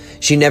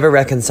 She never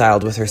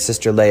reconciled with her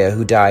sister Leah,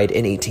 who died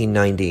in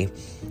 1890.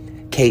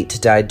 Kate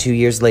died 2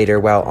 years later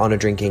while on a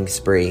drinking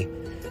spree.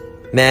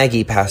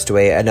 Maggie passed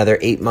away another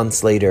 8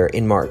 months later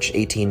in March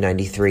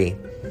 1893.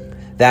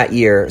 That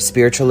year,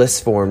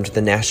 spiritualists formed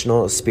the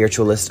National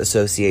Spiritualist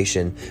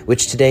Association,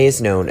 which today is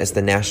known as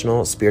the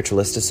National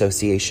Spiritualist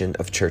Association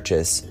of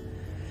Churches.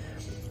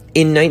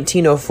 In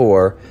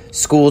 1904,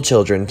 school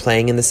children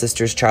playing in the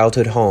sisters'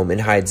 childhood home in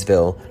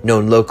Hydesville,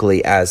 known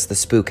locally as the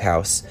Spook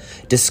House,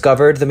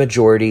 discovered the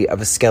majority of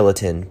a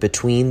skeleton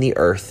between the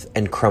earth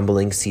and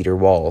crumbling cedar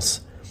walls.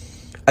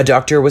 A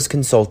doctor was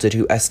consulted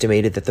who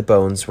estimated that the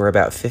bones were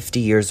about 50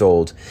 years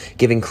old,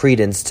 giving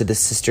credence to the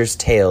sisters'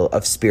 tale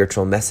of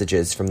spiritual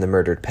messages from the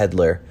murdered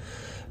peddler.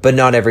 But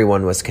not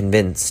everyone was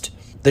convinced.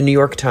 The New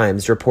York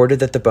Times reported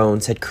that the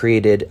bones had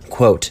created,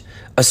 quote,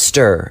 a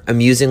stir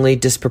amusingly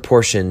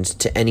disproportioned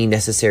to any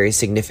necessary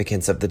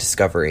significance of the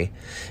discovery,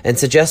 and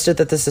suggested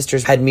that the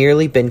sisters had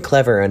merely been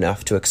clever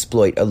enough to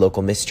exploit a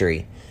local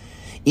mystery.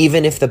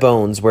 Even if the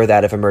bones were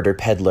that of a murdered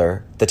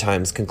peddler, the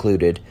Times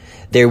concluded,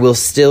 there will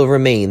still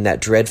remain that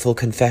dreadful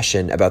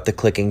confession about the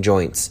clicking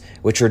joints,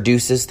 which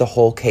reduces the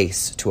whole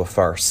case to a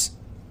farce.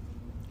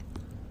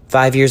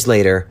 5 years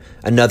later,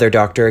 another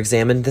doctor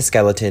examined the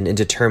skeleton and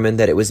determined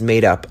that it was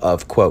made up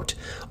of, quote,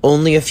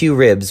 only a few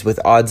ribs with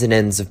odds and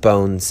ends of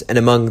bones, and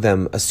among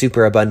them a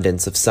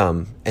superabundance of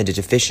some, and a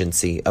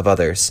deficiency of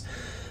others.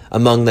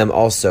 Among them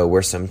also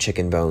were some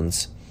chicken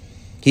bones.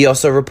 He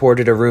also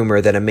reported a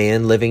rumor that a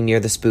man living near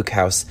the Spook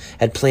House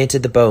had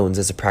planted the bones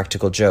as a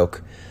practical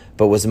joke,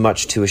 but was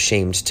much too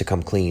ashamed to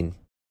come clean.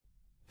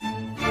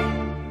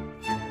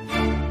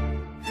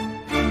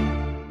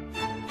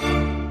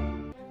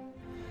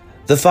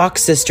 The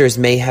Fox sisters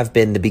may have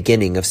been the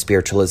beginning of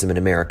spiritualism in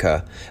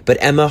America, but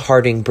Emma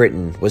Harding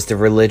Britten was the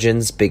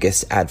religion's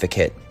biggest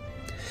advocate.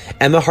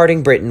 Emma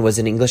Harding Britten was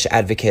an English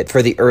advocate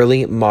for the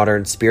early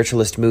modern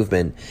spiritualist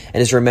movement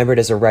and is remembered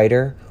as a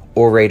writer,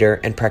 orator,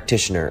 and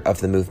practitioner of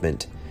the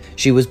movement.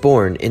 She was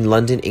born in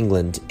London,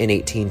 England in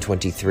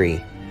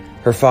 1823.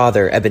 Her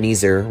father,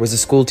 Ebenezer, was a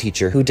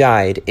schoolteacher who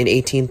died in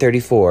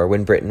 1834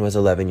 when Britten was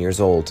 11 years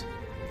old.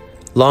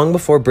 Long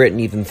before Britten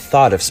even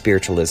thought of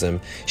spiritualism,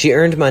 she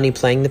earned money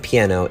playing the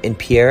piano in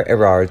Pierre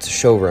Erard's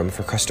showroom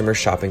for customers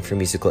shopping for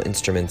musical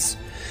instruments.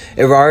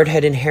 Erard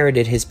had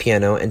inherited his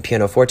piano and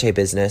pianoforte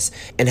business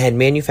and had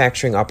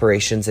manufacturing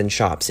operations and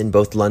shops in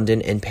both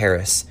London and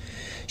Paris.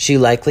 She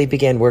likely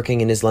began working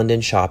in his London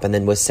shop and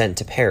then was sent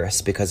to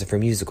Paris because of her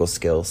musical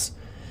skills.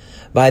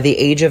 By the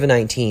age of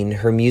 19,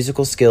 her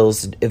musical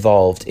skills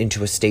evolved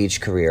into a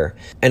stage career,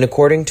 and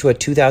according to a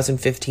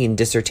 2015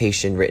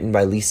 dissertation written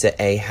by Lisa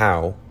A.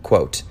 Howe,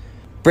 quote,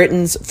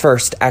 Britten's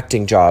first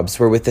acting jobs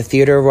were with the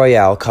Theatre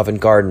Royal Covent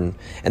Garden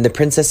and the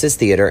Princesses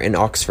Theatre in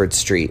Oxford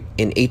Street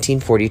in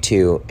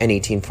 1842 and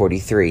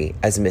 1843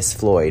 as Miss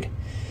Floyd.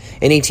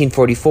 In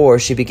 1844,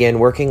 she began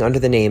working under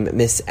the name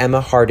Miss Emma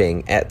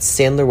Harding at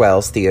Sandler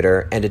Wells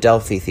Theatre and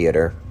Adelphi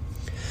Theatre.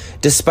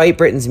 Despite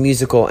Britten's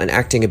musical and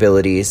acting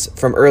abilities,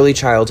 from early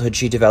childhood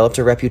she developed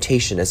a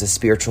reputation as a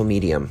spiritual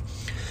medium.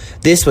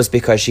 This was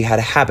because she had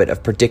a habit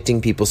of predicting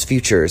people's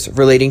futures,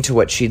 relating to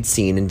what she'd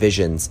seen in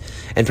visions,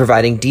 and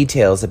providing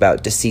details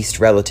about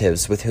deceased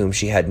relatives with whom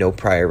she had no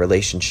prior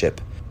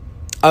relationship.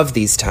 Of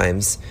these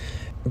times,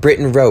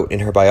 Britten wrote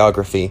in her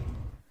biography,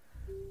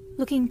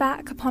 Looking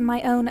back upon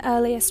my own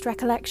earliest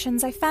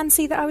recollections, I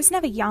fancy that I was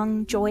never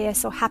young,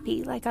 joyous, or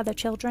happy like other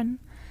children.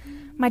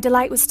 My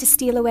delight was to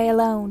steal away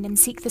alone and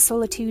seek the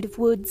solitude of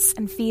woods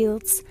and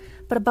fields,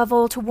 but above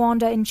all to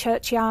wander in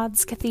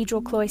churchyards,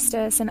 cathedral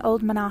cloisters, and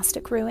old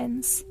monastic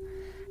ruins.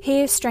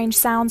 Here strange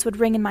sounds would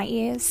ring in my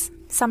ears,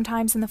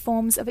 sometimes in the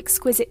forms of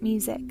exquisite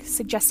music,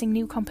 suggesting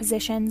new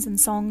compositions and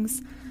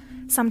songs,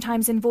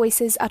 sometimes in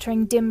voices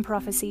uttering dim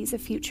prophecies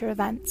of future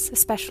events,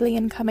 especially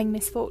in coming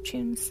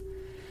misfortunes.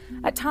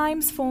 At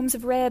times, forms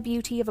of rare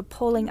beauty of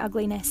appalling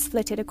ugliness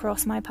flitted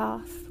across my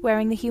path,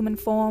 wearing the human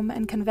form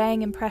and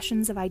conveying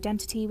impressions of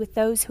identity with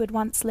those who had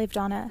once lived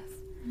on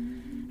earth.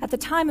 At the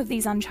time of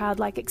these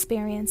unchildlike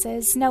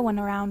experiences, no one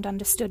around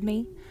understood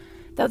me,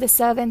 though the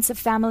servants of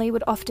family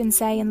would often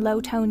say in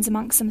low tones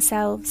amongst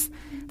themselves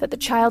that the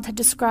child had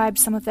described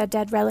some of their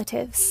dead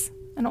relatives,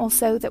 and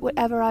also that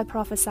whatever I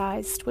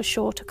prophesied was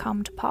sure to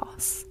come to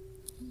pass.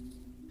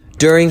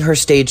 During her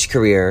stage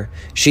career,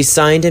 she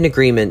signed an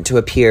agreement to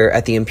appear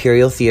at the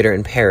Imperial Theatre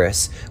in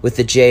Paris with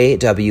the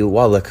J.W.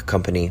 Wallach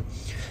Company.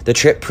 The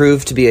trip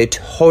proved to be a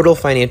total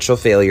financial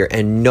failure,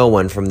 and no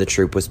one from the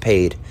troupe was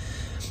paid.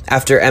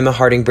 After Emma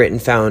Harding Britten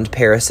found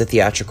Paris a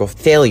theatrical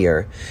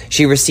failure,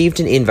 she received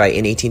an invite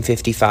in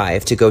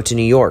 1855 to go to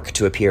New York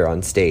to appear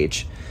on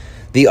stage.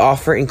 The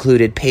offer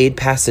included paid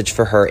passage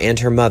for her and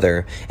her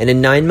mother, and a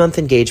 9-month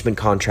engagement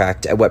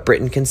contract at what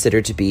Britten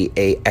considered to be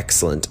an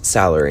excellent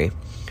salary.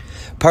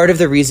 Part of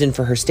the reason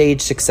for her stage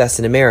success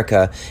in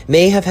America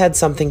may have had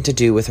something to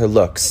do with her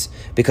looks,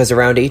 because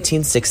around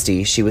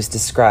 1860 she was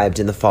described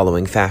in the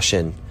following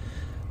fashion.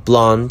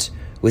 Blonde,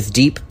 with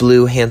deep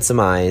blue handsome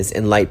eyes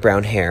and light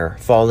brown hair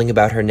falling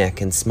about her neck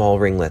in small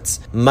ringlets,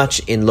 much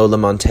in Lola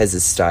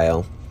Montez's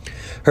style.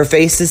 Her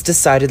face is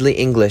decidedly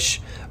English,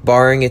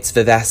 barring its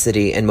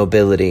vivacity and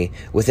mobility,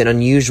 with an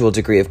unusual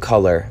degree of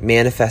color,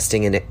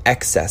 manifesting an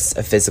excess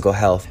of physical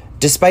health.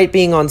 Despite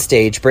being on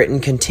stage,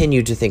 Britten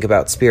continued to think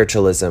about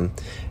spiritualism.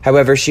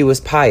 However, she was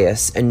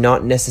pious and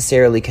not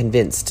necessarily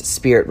convinced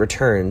spirit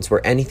returns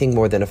were anything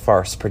more than a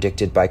farce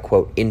predicted by,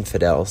 quote,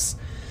 infidels.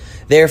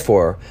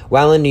 Therefore,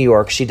 while in New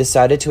York, she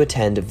decided to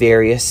attend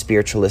various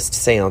spiritualist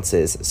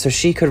seances so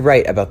she could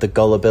write about the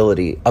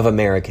gullibility of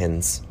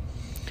Americans.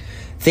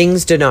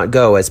 Things did not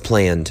go as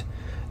planned.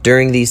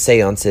 During these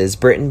seances,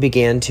 Britten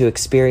began to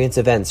experience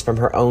events from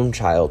her own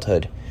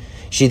childhood.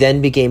 She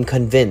then became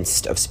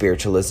convinced of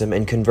spiritualism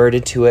and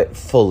converted to it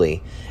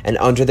fully, and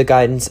under the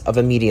guidance of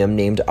a medium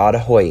named Ada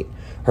Hoyt,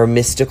 her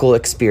mystical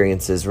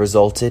experiences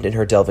resulted in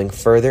her delving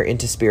further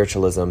into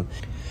spiritualism.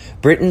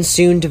 Britten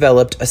soon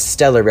developed a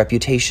stellar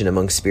reputation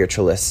among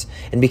spiritualists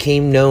and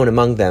became known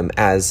among them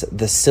as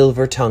the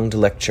silver-tongued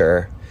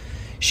lecturer.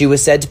 She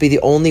was said to be the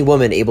only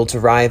woman able to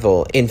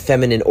rival in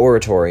feminine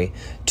oratory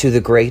to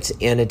the great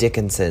Anna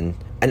Dickinson,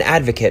 an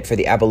advocate for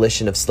the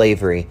abolition of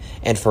slavery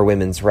and for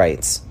women's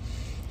rights.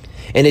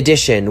 In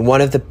addition, one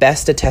of the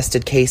best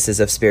attested cases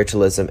of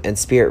spiritualism and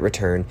spirit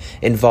return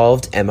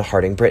involved Emma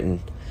Harding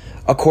Britten.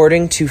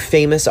 According to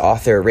famous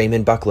author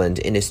Raymond Buckland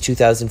in his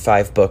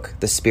 2005 book,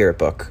 The Spirit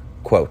Book,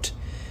 quote,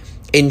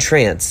 "In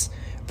trance,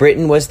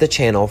 Britten was the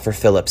channel for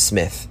Philip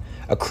Smith,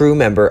 a crew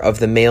member of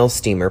the mail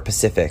steamer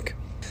Pacific.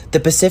 The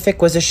Pacific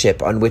was a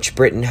ship on which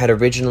Britten had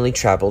originally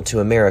traveled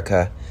to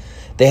America.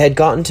 They had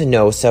gotten to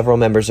know several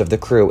members of the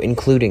crew,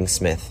 including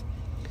Smith.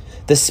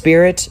 The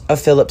spirit of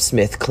Philip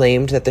Smith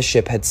claimed that the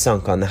ship had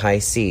sunk on the high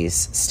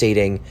seas,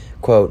 stating,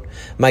 quote,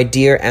 'My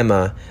dear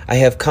Emma, I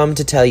have come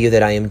to tell you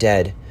that I am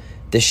dead.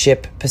 The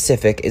ship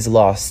Pacific is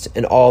lost,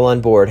 and all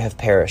on board have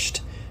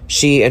perished.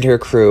 She and her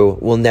crew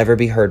will never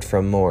be heard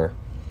from more.'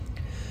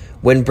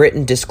 When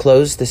Britten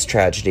disclosed this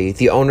tragedy,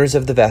 the owners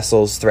of the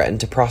vessels threatened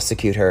to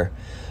prosecute her,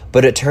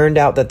 but it turned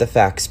out that the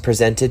facts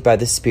presented by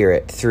the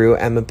spirit through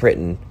Emma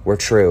Britten were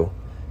true.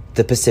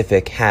 The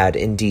Pacific had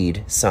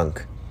indeed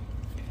sunk.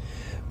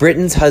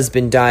 Britten's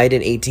husband died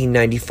in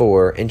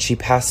 1894, and she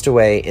passed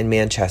away in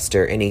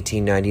Manchester in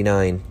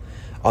 1899,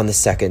 on the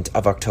 2nd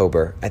of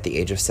October, at the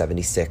age of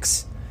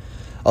 76.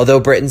 Although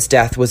Britten's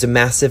death was a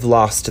massive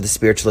loss to the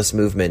spiritualist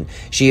movement,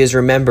 she is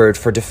remembered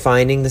for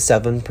defining the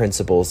 7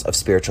 principles of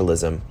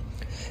spiritualism.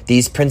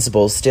 These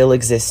principles still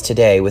exist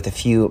today with a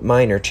few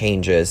minor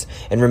changes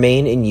and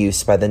remain in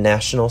use by the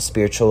National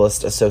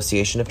Spiritualist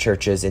Association of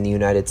Churches in the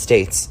United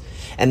States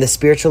and the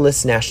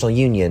Spiritualist National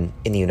Union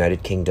in the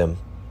United Kingdom.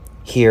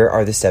 Here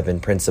are the 7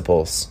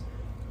 principles.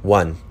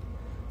 1.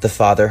 The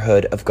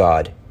fatherhood of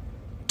God.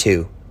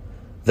 2.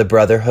 The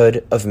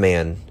brotherhood of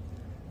man.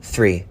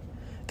 3.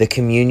 The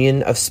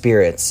communion of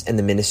spirits and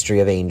the ministry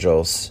of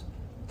angels.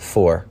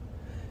 4.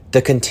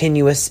 The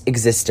continuous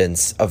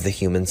existence of the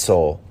human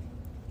soul.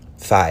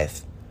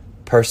 5.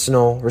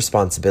 Personal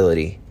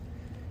responsibility.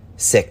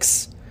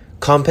 6.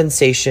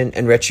 Compensation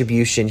and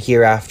retribution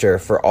hereafter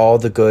for all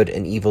the good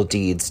and evil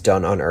deeds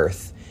done on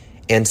earth.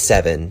 And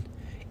 7.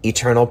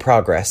 Eternal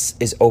progress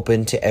is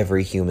open to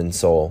every human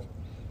soul.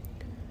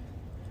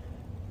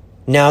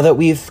 Now that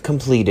we've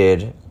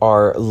completed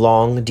our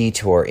long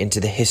detour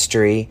into the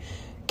history,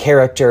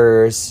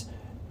 characters,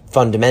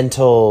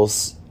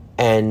 fundamentals,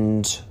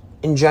 and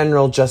in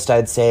general, just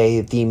I'd say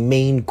the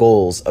main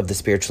goals of the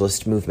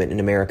spiritualist movement in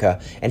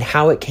America and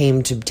how it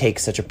came to take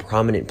such a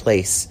prominent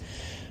place,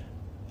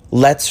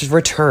 let's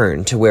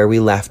return to where we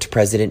left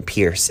President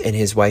Pierce and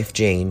his wife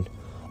Jane,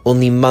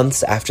 only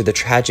months after the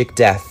tragic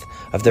death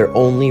of their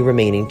only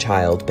remaining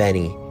child,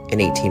 Benny,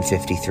 in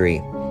 1853.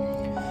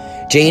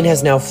 Jane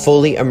has now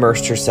fully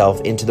immersed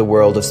herself into the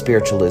world of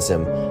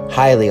spiritualism,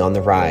 highly on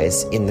the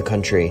rise in the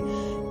country,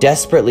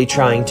 desperately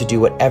trying to do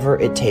whatever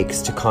it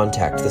takes to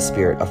contact the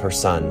spirit of her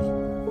son.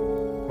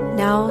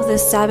 Now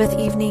this Sabbath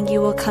evening you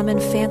will come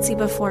and fancy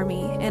before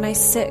me, and I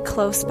sit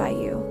close by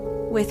you,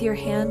 with your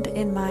hand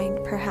in mine,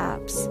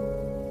 perhaps.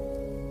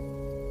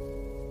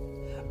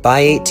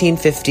 By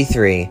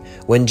 1853,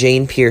 when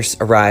Jane Pierce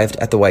arrived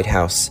at the White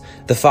House,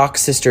 the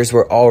Fox sisters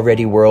were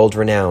already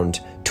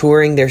world-renowned,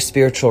 touring their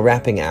spiritual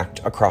rapping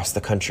act across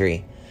the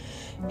country.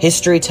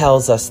 History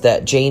tells us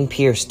that Jane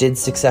Pierce did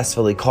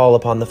successfully call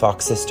upon the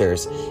Fox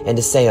sisters, and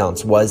a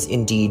seance was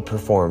indeed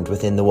performed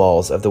within the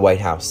walls of the White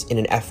House in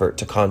an effort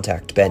to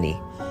contact Benny.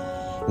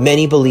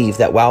 Many believe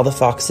that while the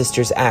Fox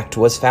sisters' act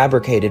was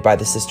fabricated by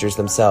the sisters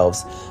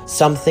themselves,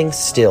 something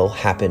still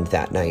happened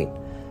that night,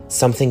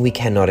 something we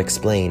cannot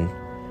explain.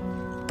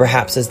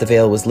 Perhaps as the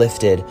veil was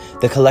lifted,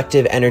 the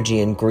collective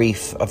energy and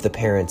grief of the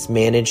parents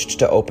managed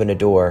to open a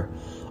door,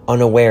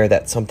 unaware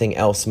that something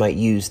else might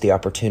use the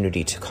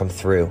opportunity to come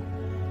through.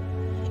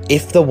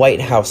 If the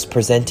White House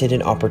presented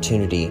an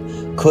opportunity,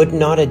 could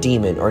not a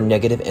demon or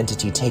negative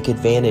entity take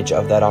advantage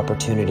of that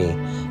opportunity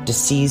to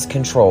seize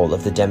control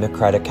of the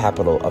democratic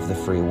capital of the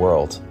free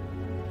world?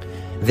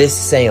 This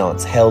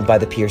seance, held by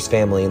the Pierce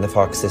family and the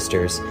Fox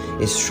sisters,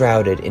 is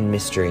shrouded in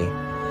mystery.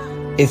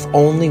 If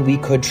only we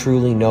could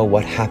truly know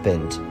what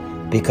happened,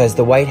 because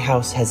the White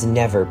House has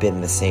never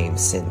been the same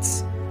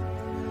since.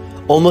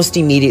 Almost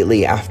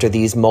immediately after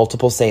these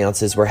multiple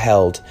seances were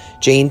held,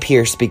 Jane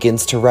Pierce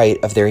begins to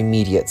write of their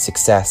immediate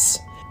success.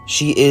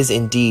 She is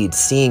indeed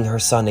seeing her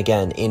son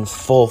again in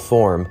full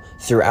form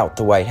throughout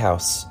the White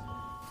House.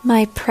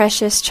 My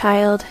precious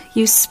child,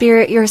 you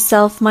spirit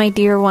yourself, my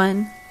dear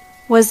one.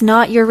 Was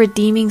not your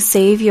redeeming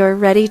Savior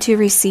ready to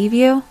receive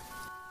you?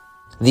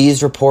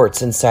 These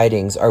reports and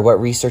sightings are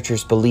what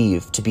researchers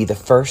believe to be the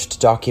first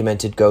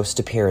documented ghost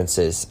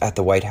appearances at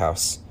the White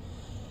House.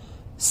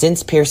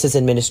 Since Pierce's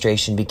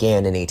administration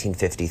began in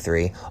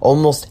 1853,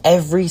 almost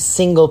every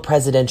single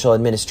presidential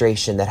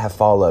administration that have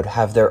followed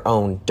have their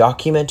own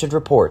documented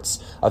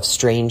reports of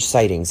strange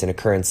sightings and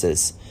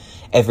occurrences.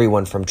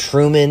 Everyone from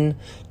Truman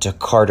to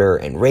Carter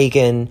and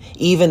Reagan,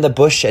 even the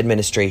Bush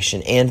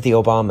administration and the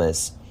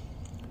Obamas.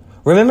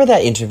 Remember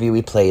that interview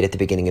we played at the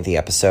beginning of the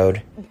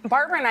episode?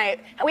 Barbara and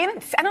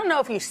I don't know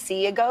if you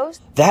see a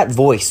ghost. That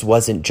voice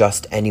wasn't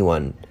just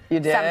anyone. You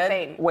did?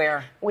 Something.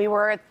 Where? We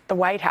were at the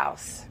White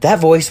House. That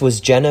voice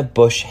was Jenna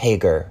Bush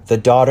Hager, the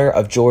daughter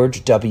of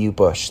George W.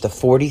 Bush, the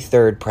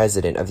 43rd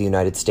president of the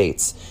United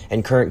States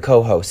and current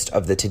co-host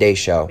of The Today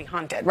Show. Be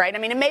haunted, right? I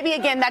mean, and maybe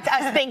again, that's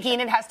us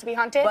thinking it has to be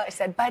haunted. But I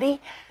said,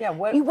 buddy,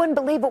 you wouldn't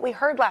believe what we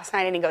heard last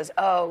night. And he goes,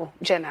 oh,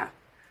 Jenna,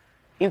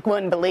 you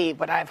wouldn't believe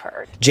what I've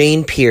heard.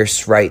 Jane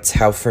Pierce writes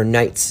how for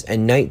nights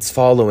and nights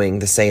following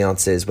the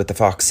seances with the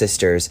Fox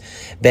sisters,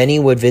 Benny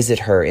would visit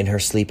her in her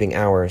sleeping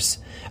hours,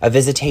 a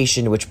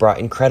visitation which brought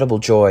incredible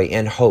joy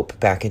and hope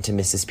back into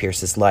Mrs.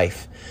 Pierce's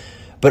life,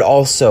 but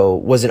also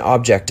was an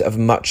object of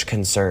much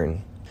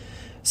concern.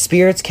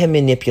 Spirits can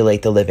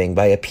manipulate the living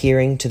by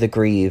appearing to the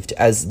grieved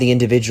as the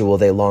individual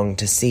they long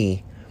to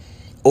see.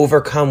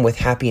 Overcome with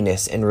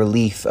happiness and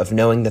relief of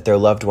knowing that their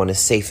loved one is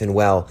safe and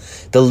well,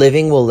 the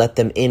living will let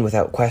them in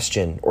without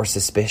question or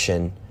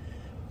suspicion.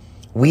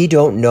 We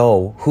don't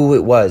know who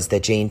it was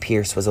that Jane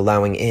Pierce was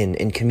allowing in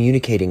and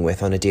communicating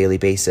with on a daily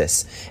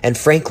basis, and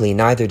frankly,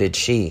 neither did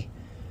she.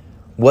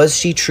 Was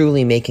she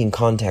truly making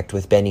contact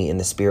with Benny in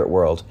the spirit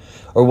world,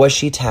 or was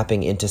she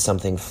tapping into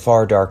something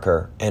far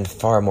darker and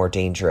far more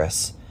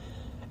dangerous?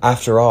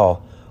 After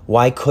all,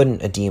 why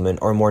couldn't a demon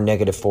or more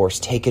negative force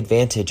take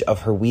advantage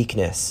of her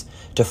weakness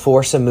to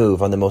force a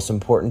move on the most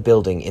important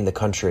building in the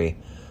country,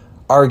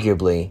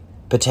 arguably,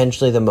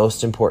 potentially the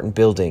most important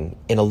building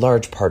in a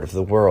large part of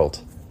the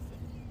world?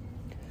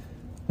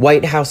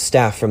 White House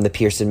staff from the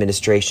Pierce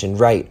administration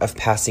write of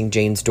passing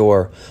Jane's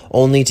door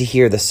only to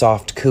hear the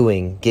soft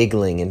cooing,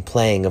 giggling, and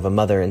playing of a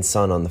mother and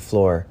son on the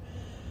floor.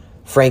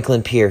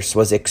 Franklin Pierce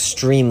was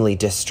extremely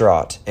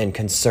distraught and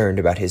concerned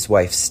about his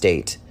wife's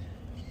state.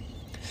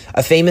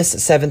 A famous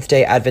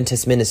Seventh-day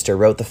Adventist minister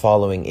wrote the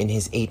following in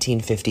his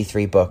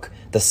 1853 book,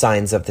 The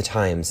Signs of the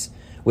Times,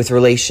 with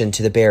relation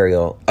to the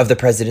burial of the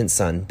president's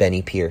son,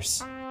 Benny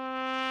Pierce.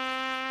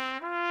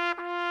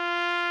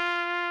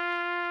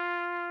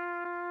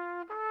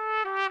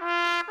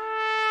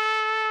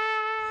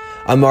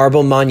 A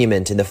marble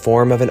monument in the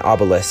form of an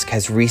obelisk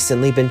has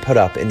recently been put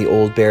up in the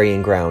old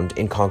burying ground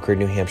in Concord,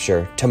 New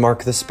Hampshire, to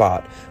mark the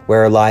spot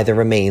where lie the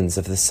remains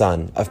of the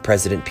son of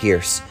President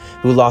Pierce,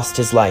 who lost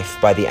his life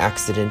by the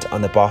accident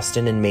on the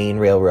Boston and Maine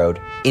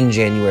Railroad in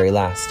January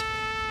last.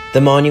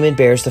 The monument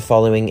bears the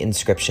following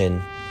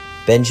inscription: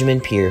 Benjamin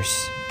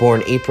Pierce,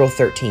 born April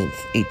 13th,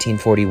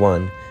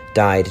 1841,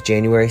 died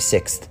January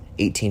 6th,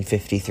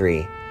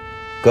 1853.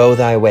 Go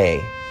thy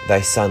way, thy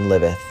son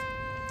liveth.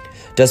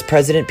 Does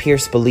President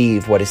Pierce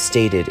believe what is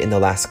stated in the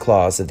last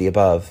clause of the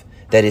above,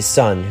 that his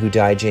son, who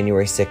died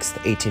January 6,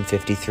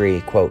 1853,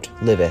 quote,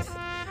 liveth?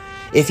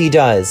 If he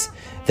does,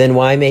 then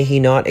why may he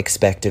not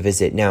expect a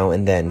visit now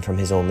and then from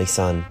his only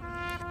son?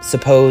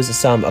 Suppose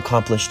some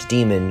accomplished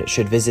demon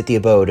should visit the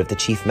abode of the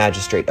chief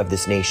magistrate of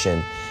this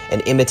nation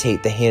and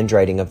imitate the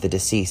handwriting of the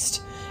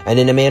deceased, and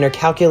in a manner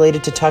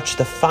calculated to touch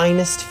the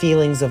finest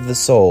feelings of the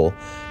soul,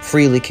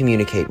 freely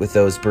communicate with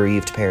those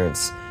bereaved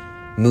parents,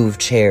 move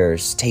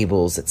chairs,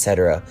 tables,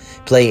 etc.,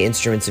 play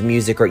instruments of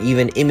music, or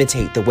even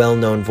imitate the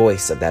well-known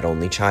voice of that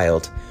only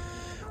child.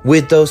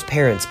 Would those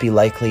parents be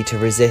likely to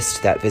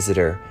resist that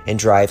visitor and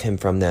drive him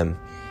from them,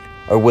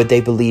 or would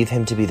they believe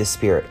him to be the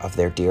spirit of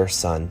their dear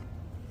son?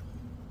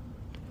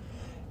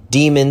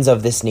 Demons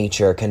of this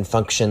nature can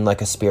function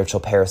like a spiritual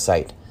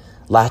parasite,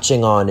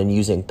 latching on and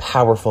using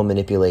powerful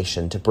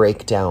manipulation to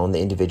break down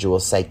the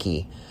individual's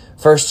psyche,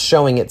 first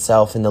showing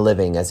itself in the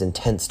living as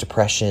intense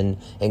depression,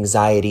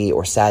 anxiety,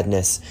 or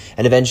sadness,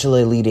 and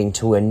eventually leading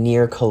to a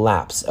near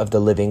collapse of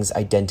the living's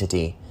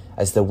identity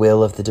as the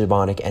will of the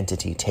demonic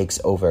entity takes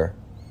over.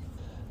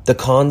 The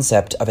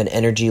concept of an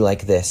energy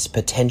like this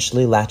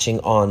potentially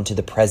latching on to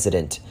the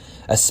president,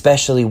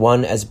 especially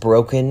one as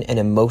broken and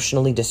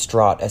emotionally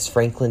distraught as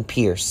Franklin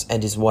Pierce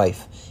and his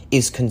wife,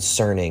 is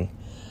concerning.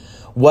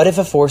 What if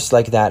a force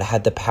like that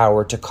had the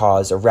power to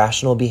cause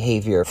irrational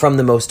behavior from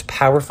the most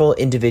powerful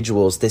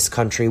individuals this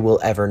country will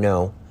ever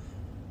know?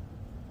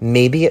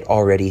 Maybe it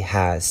already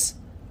has.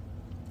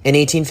 In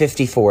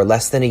 1854,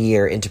 less than a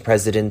year into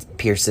President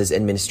Pierce's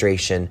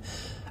administration,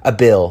 a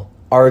bill,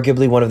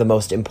 arguably one of the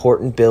most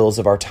important bills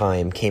of our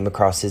time, came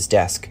across his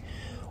desk,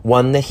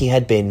 one that he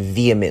had been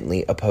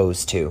vehemently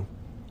opposed to.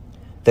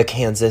 the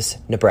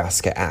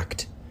Kansas-Nebraska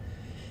Act.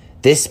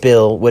 This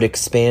bill would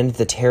expand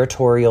the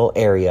territorial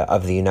area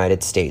of the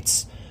United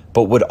States,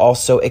 but would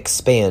also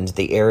expand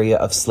the area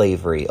of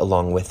slavery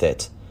along with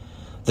it.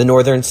 The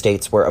northern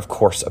states were, of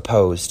course,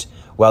 opposed,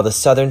 while the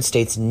southern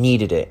states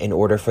needed it in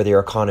order for their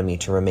economy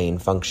to remain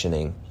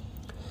functioning.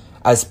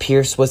 As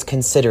Pierce was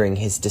considering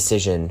his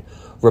decision,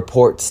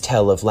 reports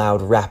tell of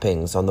loud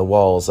rappings on the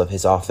walls of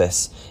his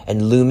office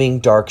and looming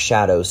dark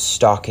shadows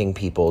stalking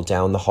people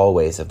down the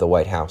hallways of the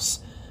White House.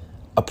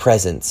 A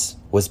presence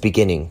was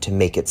beginning to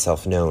make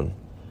itself known.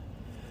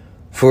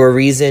 For a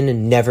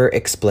reason never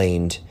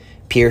explained,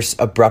 Pierce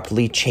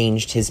abruptly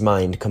changed his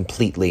mind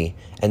completely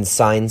and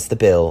signs the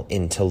bill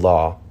into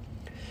law.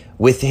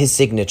 With his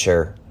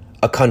signature,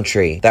 a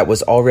country that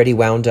was already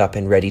wound up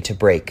and ready to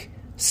break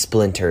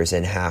splinters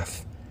in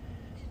half.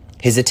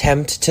 His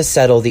attempt to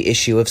settle the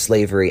issue of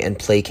slavery and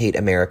placate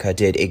America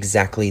did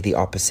exactly the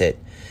opposite.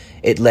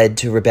 It led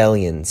to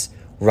rebellions,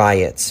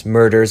 riots,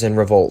 murders, and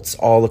revolts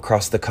all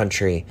across the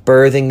country,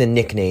 birthing the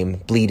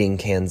nickname Bleeding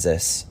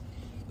Kansas.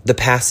 The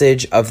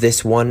passage of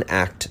this one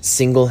act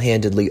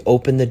single-handedly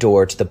opened the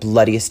door to the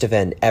bloodiest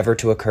event ever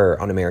to occur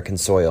on American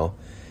soil.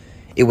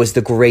 It was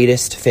the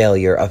greatest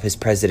failure of his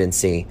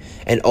presidency,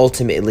 and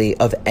ultimately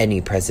of any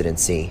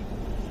presidency.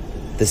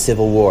 The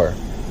Civil War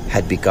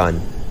had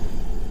begun.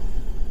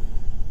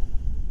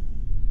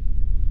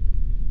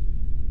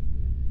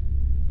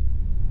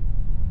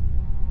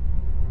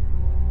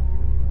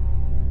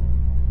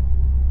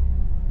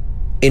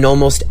 In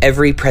almost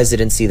every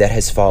presidency that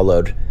has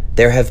followed,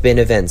 there have been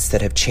events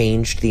that have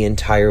changed the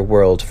entire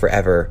world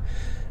forever.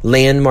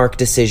 Landmark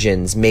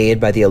decisions made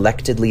by the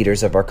elected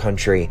leaders of our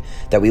country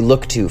that we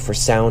look to for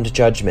sound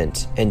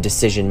judgment and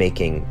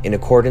decision-making in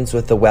accordance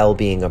with the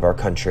well-being of our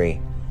country.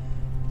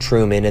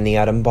 Truman and the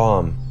atom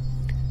bomb,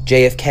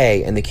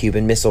 JFK and the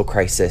Cuban Missile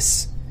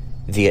Crisis,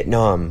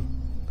 Vietnam,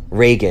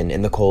 Reagan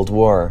and the Cold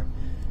War,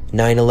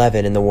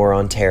 9/11 and the War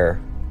on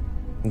Terror.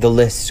 The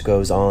list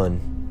goes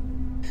on.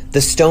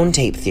 The stone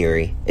tape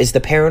theory is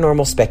the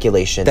paranormal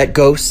speculation that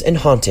ghosts and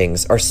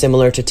hauntings are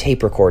similar to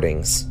tape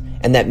recordings,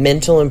 and that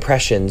mental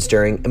impressions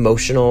during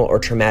emotional or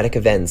traumatic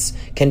events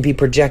can be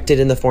projected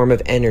in the form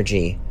of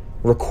energy,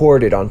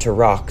 recorded onto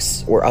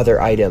rocks or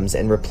other items,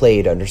 and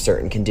replayed under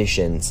certain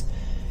conditions.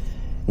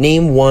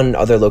 Name one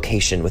other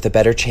location with a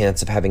better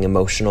chance of having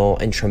emotional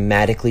and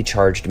traumatically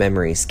charged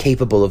memories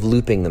capable of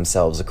looping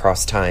themselves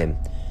across time.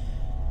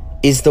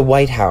 Is the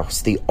White House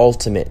the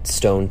ultimate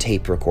stone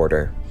tape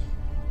recorder?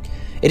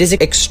 It is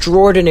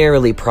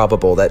extraordinarily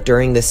probable that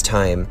during this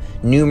time,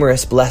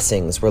 numerous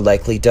blessings were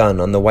likely done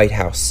on the White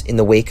House in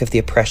the wake of the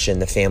oppression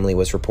the family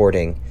was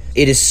reporting.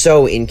 It is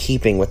so in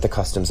keeping with the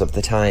customs of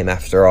the time,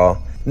 after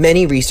all.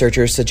 Many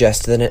researchers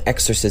suggest that an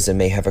exorcism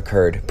may have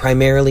occurred,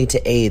 primarily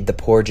to aid the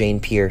poor Jane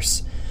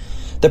Pierce.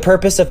 The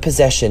purpose of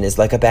possession is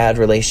like a bad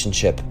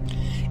relationship.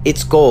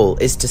 Its goal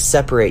is to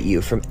separate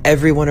you from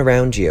everyone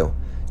around you,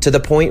 to the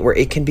point where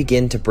it can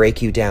begin to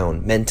break you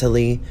down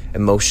mentally,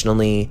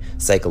 emotionally,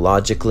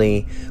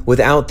 psychologically,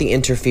 without the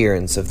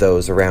interference of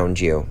those around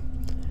you.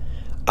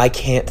 I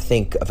can't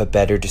think of a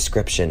better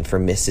description for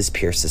Mrs.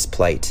 Pierce's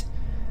plight.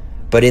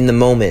 But in the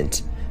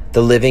moment,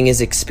 the living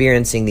is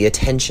experiencing the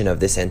attention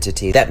of this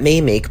entity that may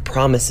make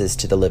promises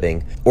to the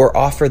living, or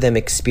offer them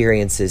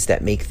experiences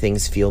that make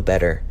things feel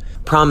better.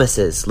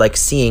 Promises like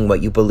seeing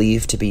what you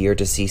believe to be your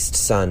deceased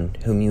son,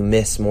 whom you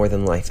miss more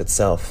than life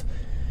itself.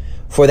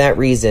 For that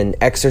reason,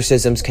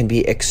 exorcisms can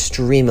be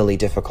extremely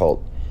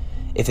difficult.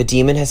 If a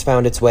demon has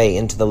found its way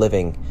into the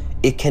living,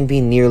 it can be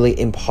nearly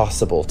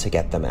impossible to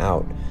get them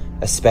out,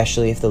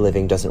 especially if the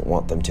living doesn't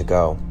want them to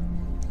go.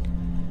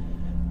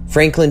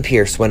 Franklin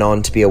Pierce went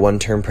on to be a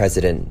one-term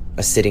president,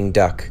 a sitting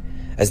duck,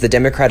 as the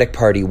Democratic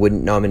Party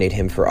wouldn't nominate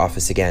him for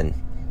office again.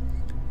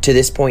 To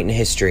this point in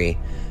history,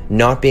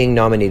 not being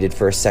nominated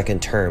for a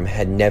second term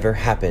had never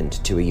happened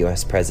to a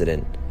U.S.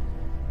 president.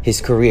 His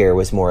career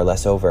was more or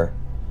less over,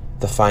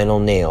 the final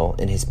nail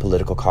in his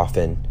political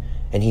coffin,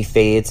 and he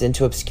fades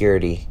into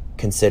obscurity,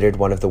 considered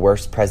one of the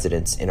worst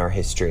presidents in our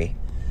history.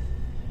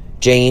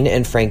 Jane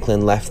and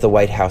Franklin left the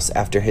White House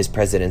after his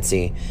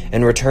presidency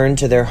and returned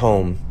to their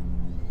home.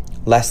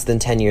 Less than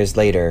 10 years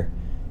later,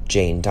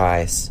 Jane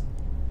dies.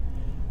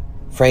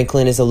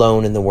 Franklin is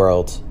alone in the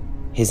world,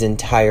 his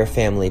entire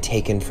family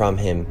taken from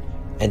him,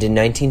 and in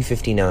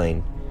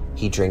 1959,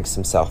 he drinks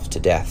himself to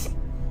death.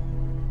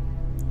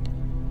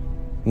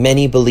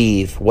 Many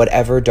believe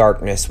whatever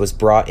darkness was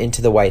brought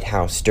into the White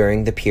House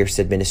during the Pierce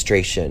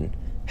administration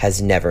has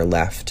never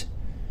left.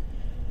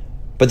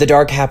 But the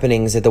dark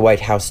happenings at the White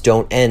House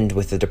don't end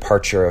with the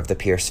departure of the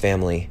Pierce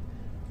family.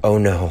 Oh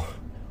no,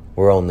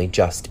 we're only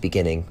just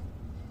beginning.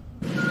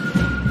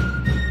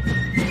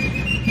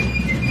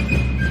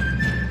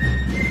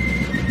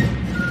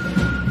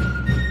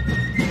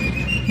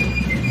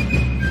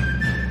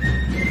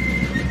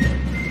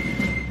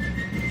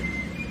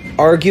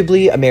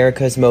 Arguably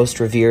America's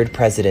most revered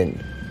president,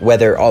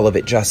 whether all of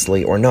it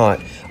justly or not,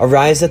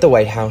 arrives at the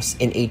White House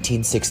in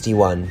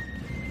 1861,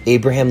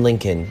 Abraham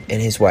Lincoln and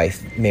his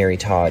wife, Mary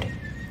Todd.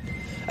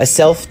 A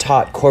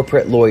self-taught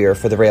corporate lawyer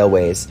for the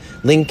railways,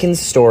 Lincoln's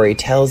story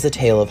tells a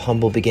tale of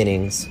humble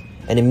beginnings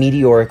and a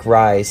meteoric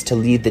rise to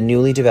lead the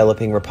newly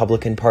developing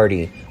Republican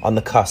Party on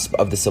the cusp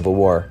of the Civil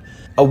War,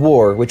 a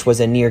war which was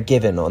a near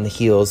given on the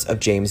heels of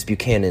James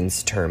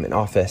Buchanan's term in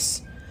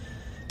office.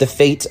 The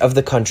fate of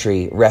the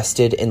country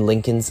rested in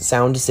Lincoln's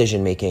sound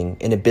decision-making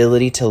and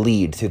ability to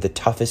lead through the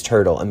toughest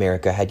hurdle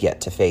America had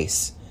yet to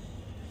face.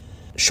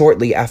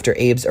 Shortly after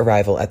Abe's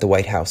arrival at the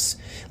White House,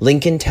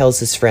 Lincoln tells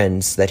his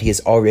friends that he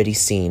has already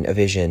seen a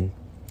vision.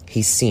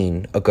 He's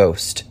seen a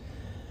ghost.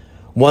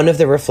 One of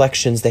the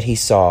reflections that he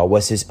saw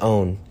was his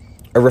own,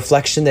 a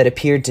reflection that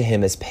appeared to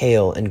him as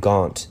pale and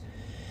gaunt.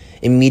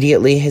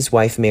 Immediately, his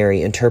wife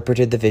Mary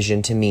interpreted the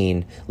vision to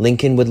mean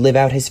Lincoln would live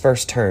out his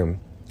first term,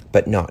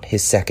 but not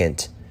his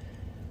second.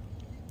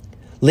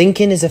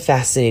 Lincoln is a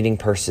fascinating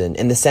person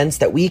in the sense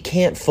that we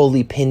can't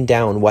fully pin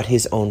down what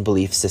his own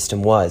belief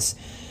system was.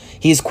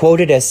 He is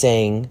quoted as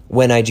saying,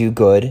 "When I do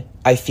good,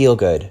 I feel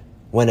good.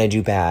 When I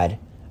do bad,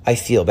 I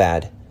feel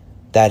bad.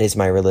 That is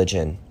my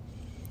religion."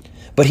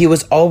 But he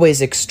was always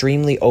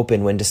extremely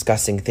open when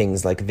discussing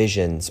things like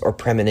visions or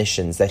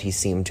premonitions that he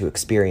seemed to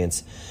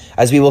experience,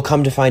 as we will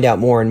come to find out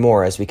more and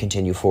more as we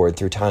continue forward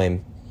through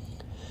time.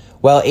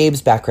 While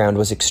Abe's background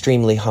was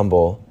extremely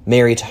humble,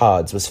 Mary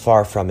Todd's was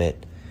far from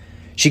it.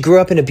 She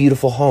grew up in a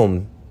beautiful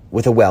home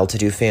with a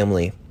well-to-do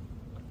family.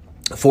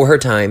 For her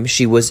time,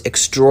 she was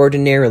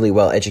extraordinarily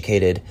well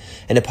educated,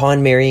 and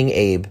upon marrying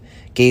Abe,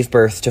 gave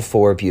birth to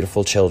 4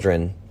 beautiful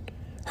children.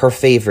 Her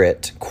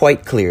favorite,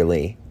 quite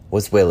clearly,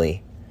 was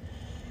Willie.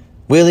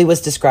 Willie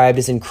was described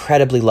as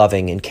incredibly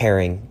loving and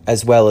caring,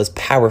 as well as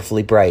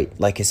powerfully bright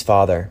like his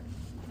father.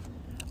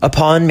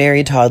 Upon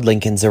Mary Todd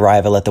Lincoln's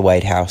arrival at the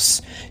White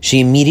House, she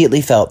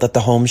immediately felt that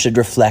the home should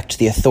reflect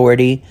the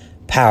authority,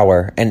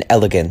 power, and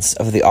elegance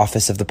of the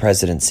office of the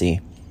presidency.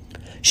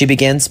 She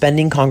began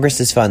spending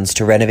Congress's funds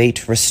to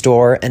renovate,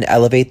 restore, and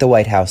elevate the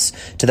White House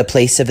to the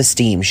place of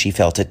esteem she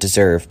felt it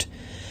deserved.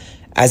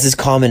 As is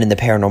common in the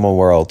paranormal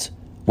world,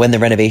 when the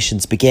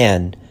renovations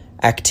began,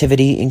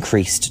 activity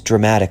increased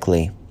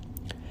dramatically.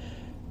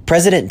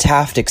 President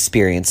Taft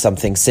experienced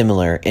something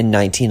similar in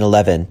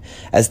 1911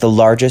 as the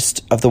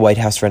largest of the White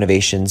House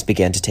renovations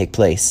began to take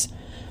place.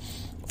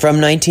 From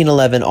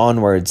 1911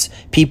 onwards,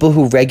 people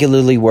who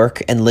regularly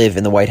work and live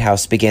in the White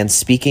House began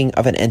speaking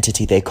of an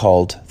entity they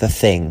called the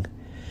Thing.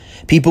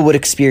 People would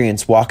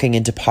experience walking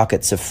into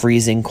pockets of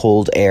freezing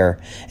cold air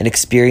and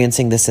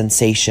experiencing the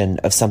sensation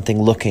of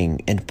something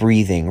looking and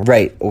breathing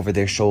right over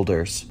their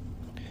shoulders.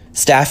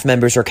 Staff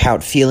members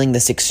recount feeling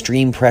this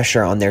extreme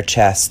pressure on their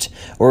chest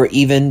or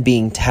even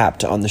being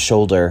tapped on the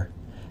shoulder.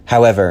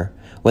 However,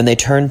 when they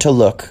turn to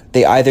look,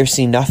 they either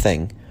see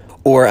nothing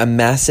or a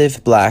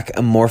massive black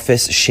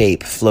amorphous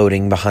shape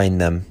floating behind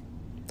them.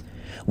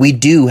 We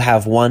do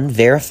have one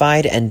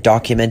verified and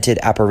documented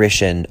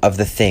apparition of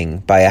the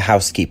Thing by a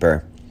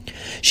housekeeper.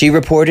 She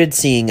reported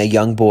seeing a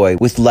young boy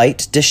with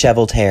light,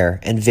 disheveled hair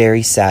and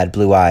very sad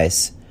blue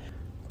eyes.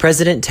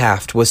 President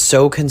Taft was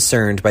so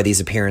concerned by these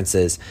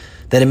appearances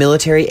that a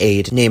military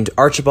aide named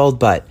Archibald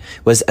Butt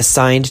was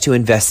assigned to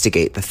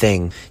investigate the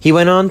Thing. He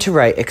went on to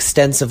write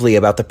extensively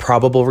about the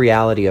probable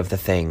reality of the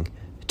Thing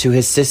to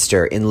his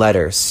sister in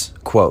letters,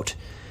 quote,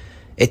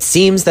 "It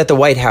seems that the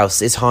White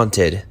House is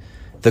haunted.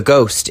 The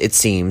ghost, it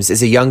seems,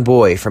 is a young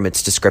boy from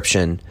its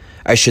description.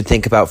 I should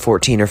think about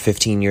 14 or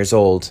 15 years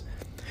old.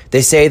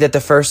 They say that the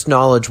first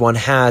knowledge one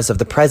has of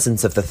the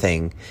presence of the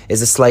Thing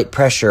is a slight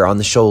pressure on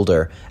the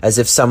shoulder, as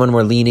if someone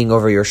were leaning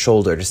over your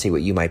shoulder to see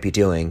what you might be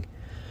doing."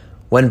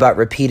 When Butt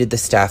repeated the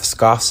staff's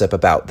gossip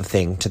about the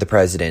Thing to the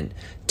president,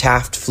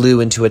 Taft flew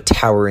into a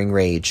towering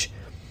rage.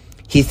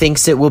 He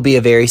thinks it will be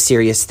a very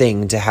serious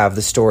thing to have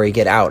the story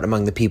get out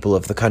among the people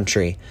of the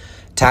country.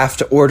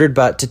 Taft ordered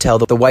Butt to tell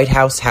the White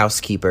House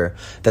housekeeper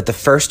that the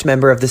first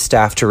member of the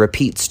staff to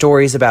repeat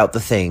stories about the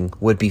Thing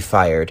would be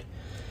fired.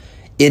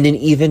 In an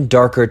even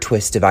darker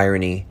twist of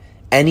irony,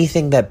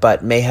 anything that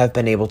Butt may have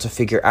been able to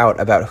figure out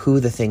about who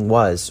the Thing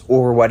was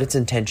or what its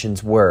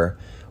intentions were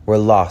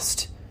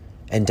lost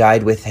and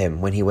died with him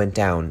when he went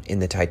down in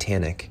the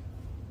Titanic.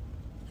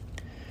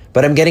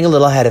 But I'm getting a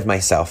little ahead of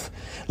myself.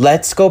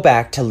 Let's go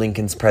back to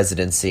Lincoln's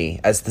presidency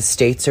as the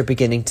states are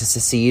beginning to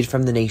secede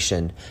from the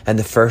nation and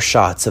the first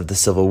shots of the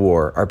Civil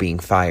War are being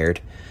fired.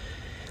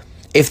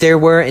 If there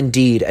were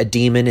indeed a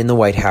demon in the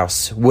White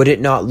House, would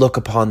it not look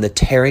upon the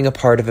tearing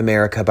apart of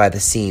America by the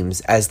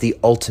seams as the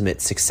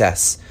ultimate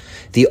success,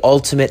 the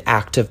ultimate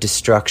act of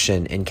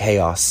destruction and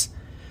chaos?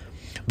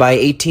 By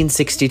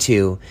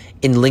 1862,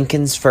 in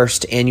Lincoln's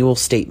first annual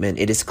statement,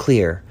 it is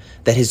clear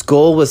that his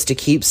goal was to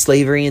keep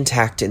slavery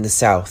intact in the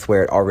South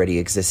where it already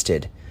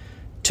existed,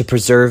 to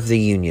preserve the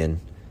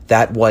Union.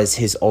 That was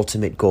his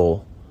ultimate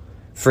goal.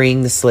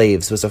 Freeing the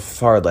slaves was of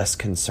far less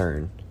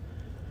concern.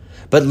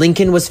 But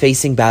Lincoln was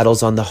facing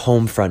battles on the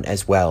home front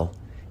as well.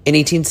 In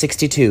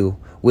 1862,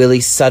 Willie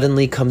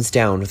suddenly comes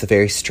down with a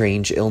very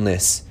strange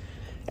illness.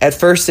 At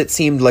first it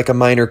seemed like a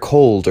minor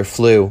cold or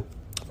flu,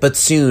 but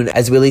soon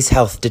as Willie's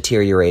health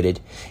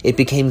deteriorated, it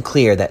became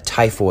clear that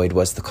typhoid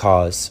was the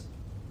cause.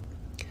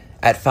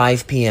 At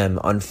 5 p.m.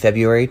 on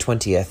February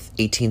 20th,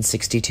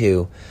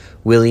 1862,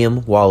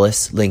 William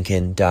Wallace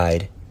Lincoln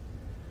died.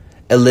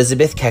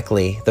 Elizabeth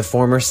Keckley, the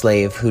former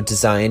slave who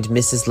designed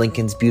Mrs.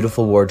 Lincoln's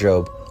beautiful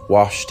wardrobe,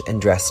 washed and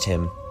dressed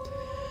him.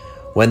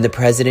 When the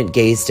president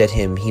gazed at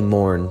him, he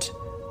mourned,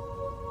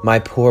 "My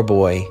poor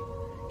boy,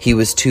 he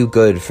was too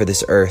good for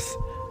this earth.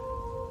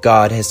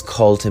 God has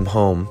called him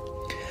home.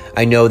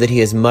 I know that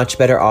he is much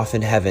better off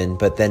in heaven,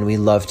 but then we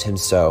loved him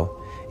so.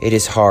 It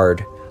is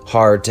hard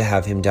to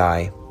have him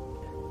die."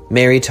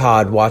 Mary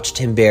Todd watched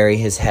him bury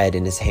his head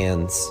in his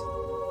hands.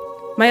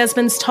 My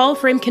husband's tall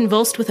frame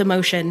convulsed with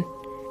emotion.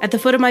 At the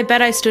foot of my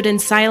bed I stood in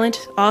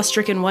silent,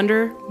 awe-stricken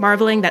wonder,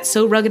 marveling that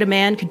so rugged a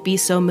man could be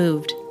so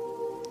moved.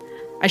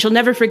 I shall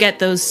never forget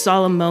those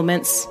solemn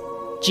moments.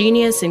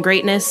 Genius and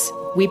greatness,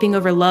 weeping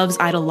over love's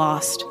idle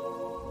lost.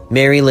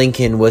 Mary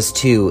Lincoln was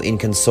too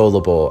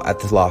inconsolable at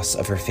the loss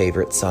of her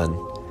favorite son.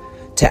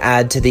 To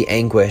add to the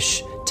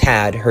anguish,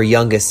 Tad, her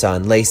youngest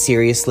son, lay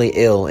seriously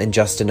ill in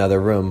just another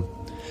room.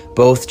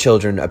 Both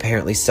children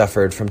apparently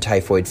suffered from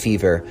typhoid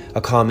fever,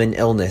 a common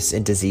illness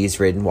in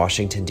disease-ridden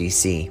Washington,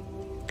 D.C.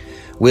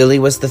 Willie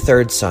was the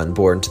third son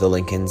born to the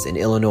Lincolns in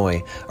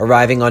Illinois,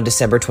 arriving on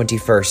December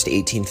 21st,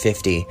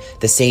 1850,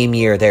 the same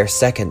year their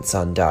second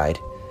son died.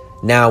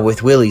 Now,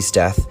 with Willie's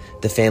death,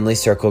 the family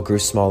circle grew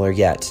smaller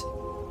yet.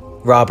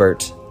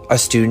 Robert, a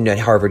student at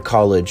Harvard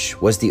College,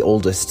 was the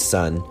oldest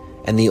son,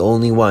 and the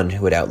only one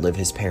who would outlive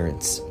his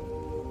parents.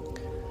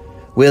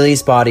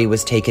 Willie's body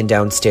was taken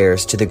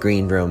downstairs to the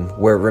green room,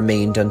 where it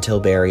remained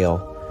until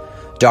burial.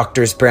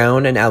 Doctors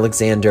Brown and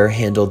Alexander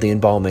handled the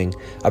embalming,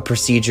 a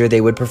procedure they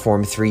would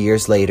perform 3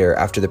 years later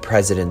after the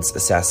president's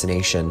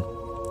assassination.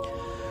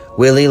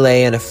 Willie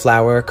lay in a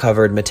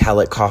flower-covered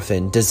metallic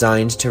coffin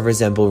designed to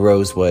resemble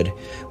rosewood,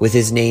 with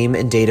his name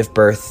and date of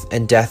birth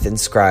and death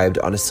inscribed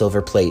on a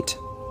silver plate.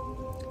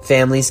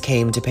 Families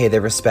came to pay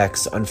their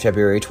respects on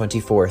February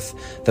 24th,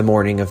 the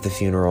morning of the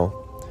funeral.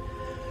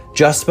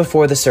 Just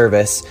before the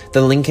service,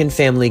 the Lincoln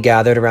family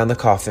gathered around the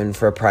coffin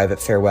for a private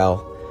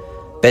farewell.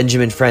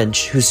 Benjamin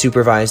French, who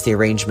supervised the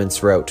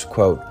arrangements, wrote,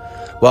 quote,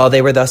 "While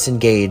they were thus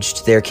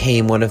engaged, there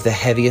came one of the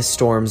heaviest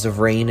storms of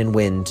rain and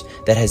wind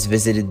that has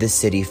visited this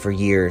city for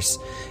years,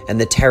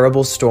 and the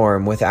terrible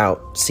storm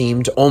without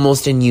seemed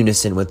almost in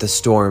unison with the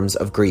storms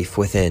of grief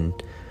within.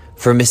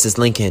 For Mrs.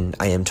 Lincoln,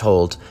 I am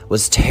told,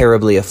 was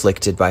terribly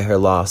afflicted by her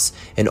loss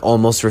and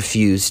almost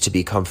refused to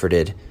be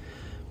comforted.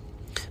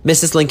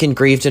 Mrs. Lincoln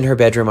grieved in her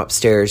bedroom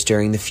upstairs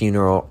during the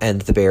funeral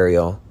and the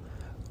burial.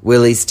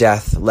 Willie's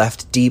death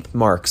left deep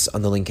marks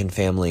on the Lincoln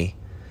family.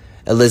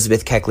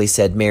 Elizabeth Keckley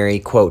said Mary,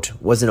 quote,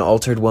 was an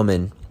altered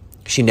woman.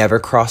 She never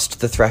crossed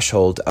the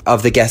threshold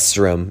of the guest's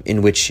room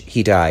in which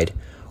he died,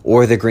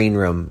 or the green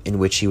room in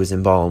which he was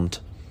embalmed."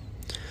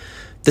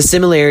 The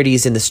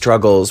similarities in the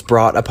struggles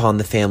brought upon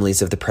the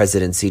families of the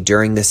presidency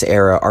during this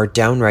era are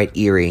downright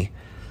eerie.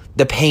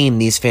 The pain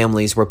these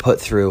families were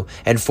put through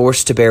and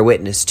forced to bear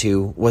witness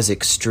to was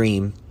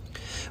extreme.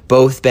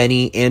 Both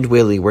Benny and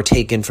Willie were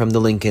taken from the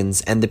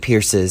Lincolns and the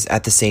Pierces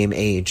at the same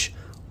age,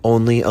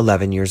 only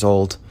 11 years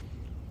old.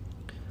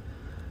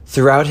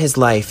 Throughout his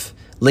life,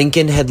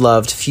 Lincoln had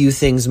loved few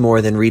things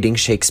more than reading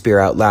Shakespeare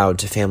out loud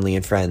to family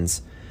and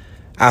friends.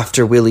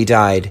 After Willie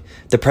died,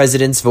 the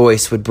president's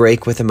voice would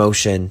break with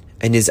emotion,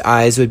 and his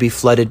eyes would be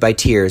flooded by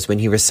tears when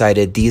he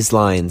recited these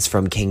lines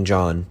from King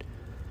John.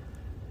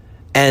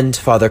 "And,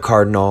 Father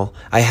Cardinal,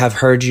 I have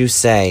heard you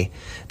say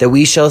that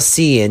we shall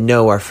see and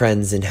know our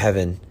friends in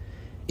heaven.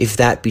 If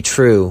that be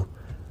true,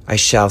 I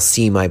shall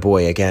see my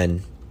boy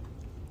again."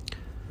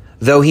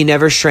 Though he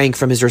never shrank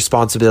from his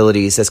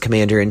responsibilities as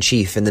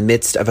commander-in-chief in the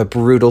midst of a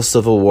brutal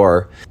civil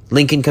war,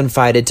 Lincoln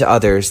confided to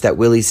others that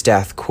Willie's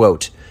death,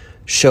 quote,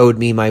 showed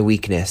me my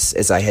weakness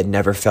as I had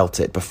never felt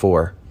it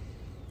before.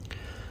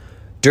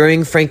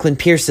 During Franklin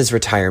Pierce's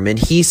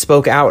retirement, he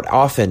spoke out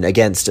often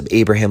against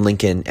Abraham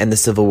Lincoln and the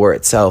Civil War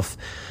itself.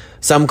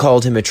 Some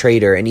called him a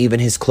traitor, and even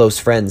his close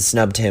friends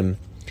snubbed him.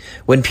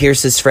 When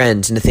Pierce's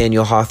friend,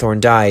 Nathaniel Hawthorne,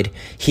 died,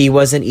 he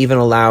wasn't even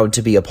allowed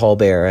to be a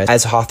pallbearer,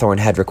 as Hawthorne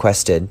had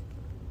requested.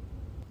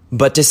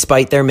 But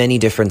despite their many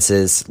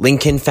differences,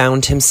 Lincoln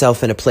found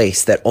himself in a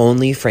place that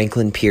only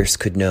Franklin Pierce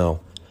could know,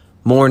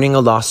 mourning a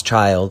lost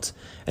child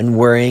and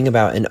worrying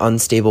about an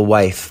unstable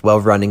wife while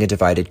running a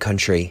divided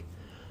country.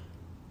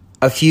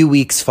 A few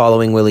weeks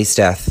following Willie's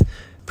death,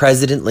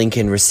 President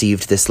Lincoln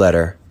received this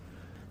letter.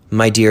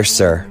 "My dear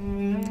sir,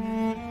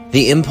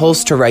 the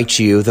impulse to write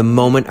you the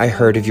moment I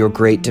heard of your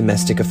great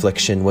domestic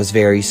affliction was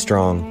very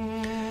strong,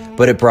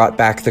 but it brought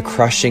back the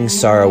crushing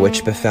sorrow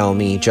which befell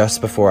me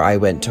just before I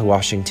went to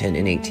Washington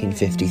in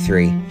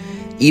 1853.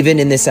 Even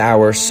in this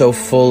hour so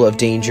full of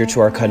danger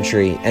to our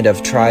country and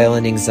of trial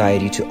and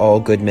anxiety to all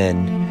good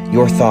men,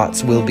 your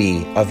thoughts will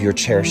be of your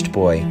cherished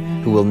boy,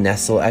 who will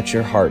nestle at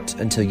your heart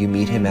until you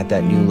meet him at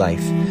that new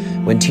life,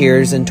 when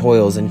tears and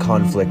toils and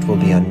conflict will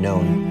be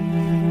unknown.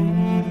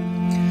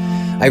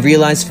 I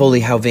realize fully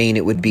how vain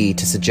it would be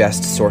to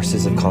suggest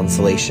sources of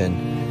consolation.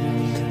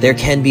 There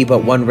can be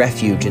but one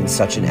refuge in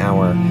such an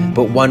hour,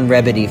 but one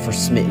remedy for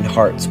smitten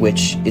hearts,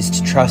 which is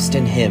to trust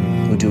in him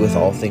who doeth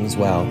all things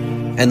well,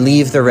 and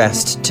leave the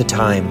rest to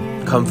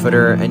time,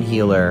 comforter and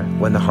healer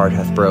when the heart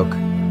hath broke.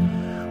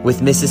 With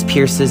Mrs.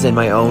 Pierce's and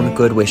my own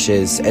good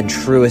wishes and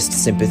truest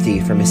sympathy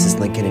for Mrs.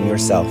 Lincoln and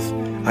yourself,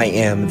 I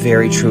am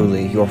very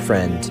truly your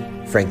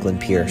friend, Franklin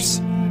Pierce.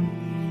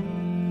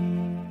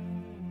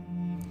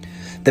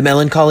 The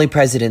melancholy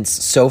presidents,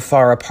 so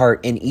far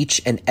apart in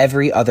each and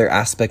every other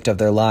aspect of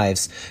their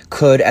lives,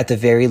 could at the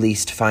very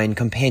least find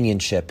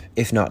companionship,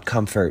 if not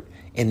comfort,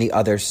 in the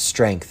other's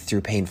strength through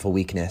painful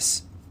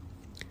weakness.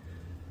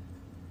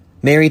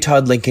 Mary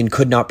Todd Lincoln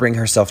could not bring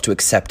herself to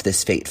accept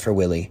this fate for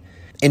Willie.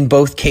 In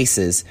both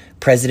cases,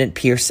 President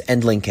Pierce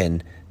and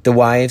Lincoln, the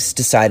wives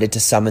decided to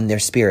summon their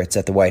spirits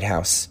at the White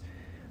House.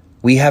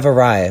 We have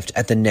arrived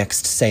at the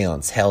next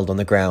seance held on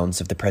the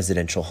grounds of the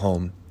presidential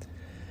home.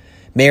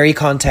 Mary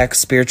contacts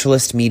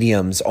spiritualist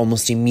mediums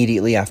almost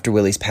immediately after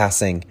Willie's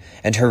passing,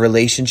 and her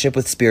relationship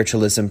with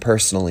spiritualism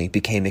personally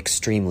became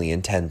extremely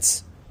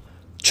intense.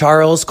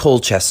 Charles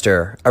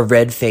Colchester, a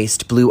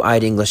red-faced,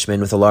 blue-eyed Englishman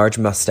with a large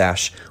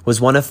mustache,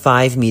 was one of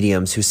 5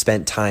 mediums who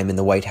spent time in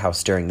the White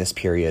House during this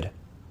period.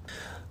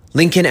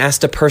 Lincoln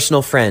asked a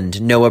personal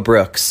friend, Noah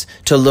Brooks,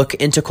 to look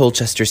into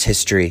Colchester's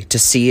history to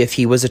see if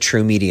he was a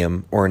true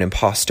medium or an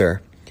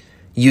imposter.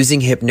 Using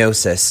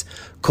hypnosis,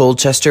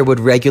 Colchester would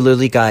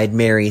regularly guide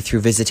Mary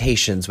through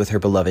visitations with her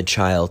beloved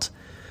child.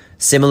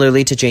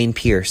 Similarly to Jane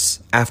Pierce,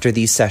 after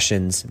these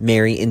sessions,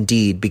 Mary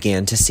indeed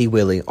began to see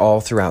Willie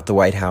all throughout the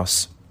White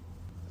House.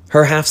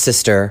 Her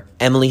half-sister,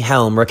 Emily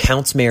Helm,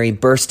 recounts Mary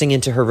bursting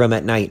into her room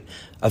at night,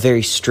 a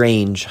very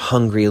strange,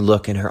 hungry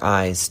look in her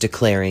eyes,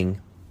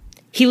 declaring,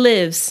 "He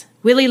lives.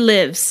 Willie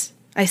lives.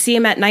 I see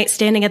him at night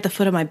standing at the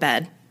foot of my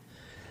bed."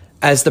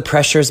 As the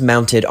pressures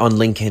mounted on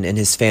Lincoln and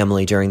his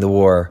family during the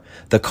war,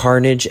 the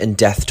carnage and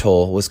death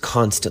toll was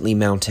constantly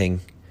mounting.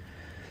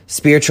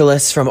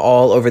 Spiritualists from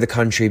all over the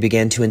country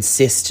began to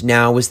insist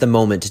now was the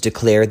moment to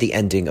declare the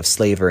ending of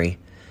slavery.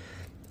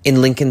 In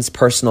Lincoln's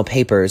personal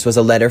papers was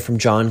a letter from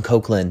John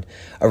Copeland,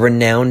 a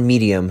renowned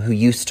medium who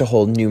used to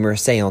hold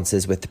numerous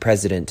seances with the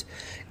president,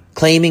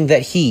 claiming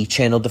that he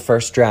channeled the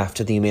first draft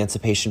of the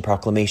Emancipation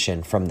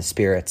Proclamation from the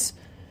spirits.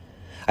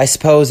 I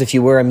suppose if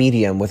you were a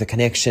medium with a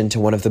connection to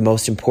one of the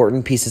most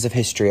important pieces of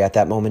history at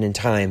that moment in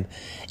time,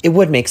 it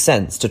would make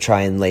sense to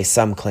try and lay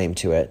some claim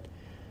to it.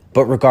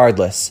 But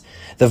regardless,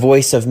 the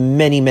voice of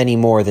many, many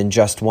more than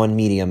just one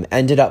medium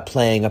ended up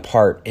playing a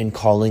part in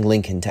calling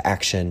Lincoln to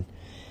action.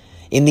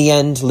 In the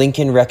end,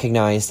 Lincoln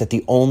recognized that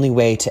the only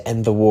way to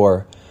end the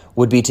war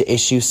would be to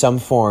issue some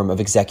form of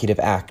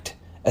executive act,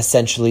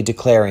 essentially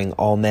declaring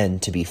all men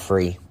to be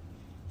free.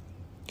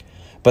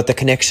 But the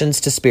connections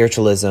to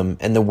spiritualism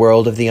and the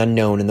world of the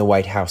unknown in the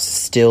White House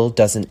still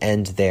doesn't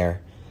end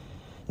there.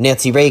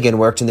 Nancy Reagan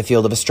worked in the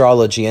field of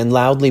astrology and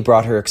loudly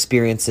brought her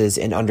experiences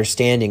and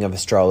understanding of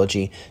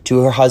astrology to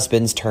her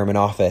husband's term in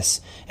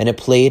office, and it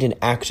played an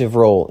active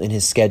role in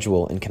his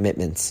schedule and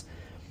commitments.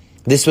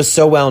 This was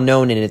so well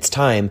known in its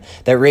time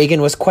that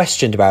Reagan was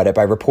questioned about it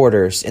by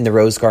reporters in the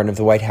Rose Garden of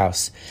the White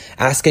House,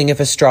 asking if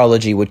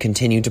astrology would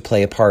continue to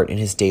play a part in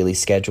his daily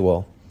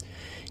schedule.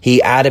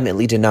 He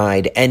adamantly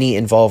denied any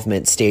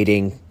involvement,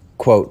 stating,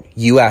 quote,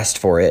 "You asked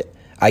for it.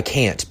 I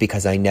can't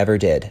because I never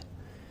did."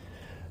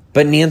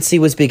 But Nancy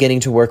was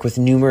beginning to work with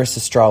numerous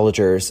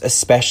astrologers,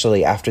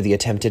 especially after the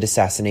attempted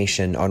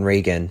assassination on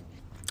Reagan.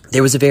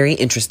 There was a very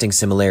interesting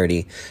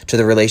similarity to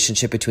the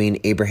relationship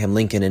between Abraham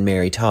Lincoln and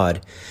Mary Todd,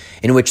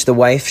 in which the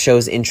wife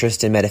shows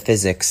interest in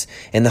metaphysics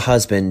and the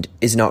husband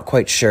is not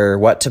quite sure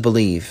what to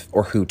believe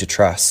or who to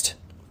trust.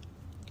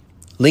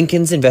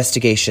 Lincoln's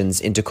investigations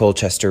into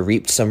Colchester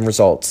reaped some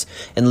results,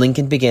 and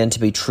Lincoln began to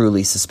be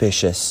truly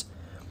suspicious.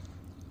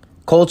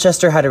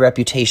 Colchester had a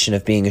reputation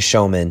of being a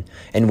showman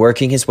and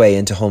working his way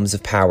into homes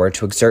of power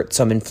to exert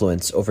some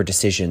influence over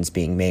decisions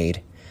being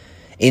made.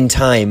 In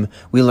time,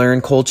 we learn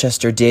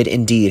Colchester did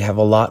indeed have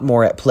a lot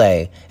more at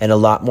play and a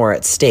lot more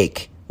at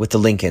stake with the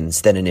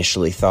Lincolns than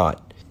initially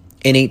thought.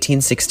 In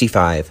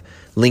 1865,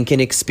 Lincoln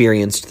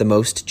experienced the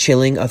most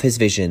chilling of his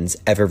visions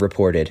ever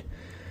reported.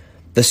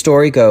 The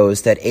story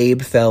goes that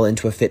Abe fell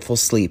into a fitful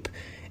sleep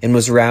and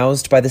was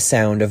roused by the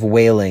sound of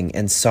wailing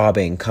and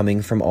sobbing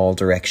coming from all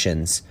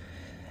directions.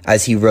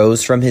 As he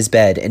rose from his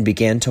bed and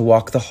began to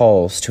walk the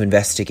halls to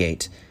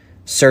investigate,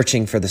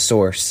 searching for the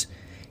source,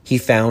 he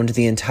found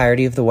the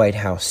entirety of the White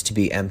House to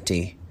be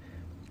empty.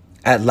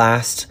 At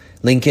last,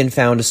 Lincoln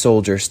found a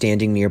soldier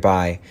standing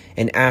nearby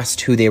and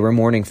asked who they were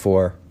mourning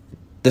for.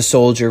 The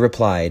soldier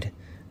replied,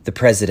 "The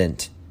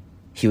president.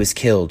 He was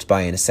killed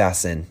by an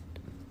assassin."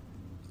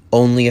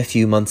 Only a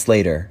few months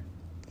later,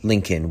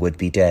 Lincoln would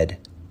be dead.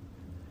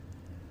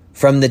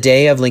 From the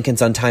day of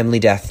Lincoln's untimely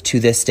death to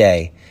this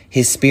day,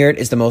 his spirit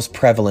is the most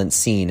prevalent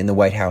seen in the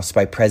White House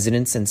by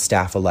presidents and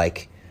staff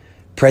alike.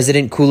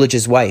 President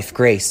Coolidge's wife,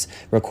 Grace,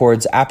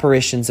 records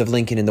apparitions of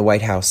Lincoln in the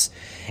White House,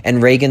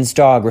 and Reagan's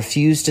dog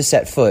refused to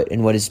set foot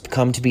in what has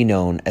come to be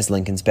known as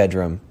Lincoln's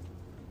bedroom.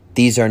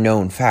 These are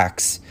known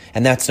facts,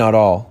 and that's not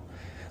all.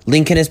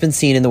 Lincoln has been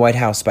seen in the White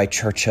House by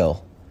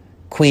Churchill,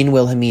 Queen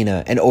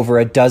Wilhelmina, and over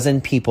a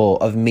dozen people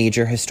of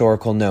major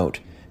historical note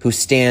who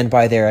stand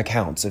by their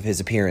accounts of his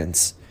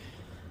appearance.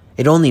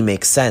 It only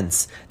makes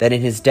sense that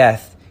in his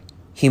death,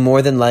 he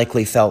more than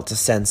likely felt a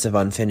sense of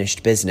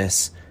unfinished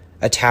business,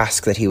 a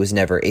task that he was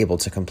never able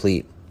to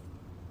complete.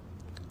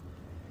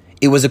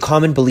 It was a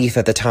common belief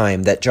at the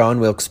time that John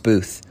Wilkes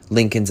Booth,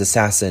 Lincoln's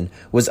assassin,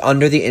 was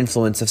under the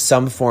influence of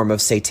some form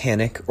of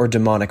satanic or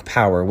demonic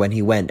power when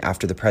he went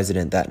after the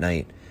president that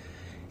night.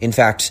 In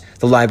fact,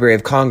 the Library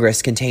of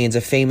Congress contains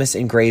a famous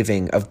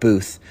engraving of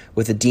Booth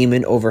with a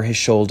demon over his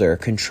shoulder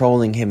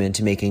controlling him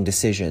into making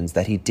decisions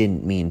that he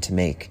didn't mean to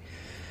make.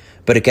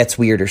 But it gets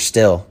weirder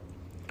still.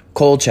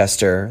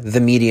 Colchester,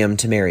 the medium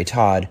to Mary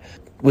Todd,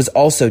 was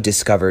also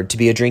discovered to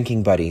be a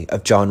drinking buddy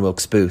of John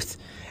Wilkes Booth,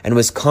 and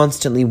was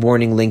constantly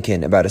warning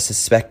Lincoln about a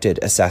suspected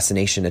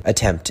assassination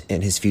attempt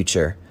in his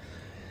future.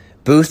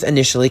 Booth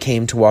initially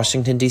came to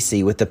Washington,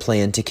 D.C. with the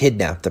plan to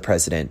kidnap the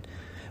president,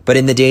 but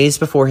in the days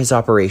before his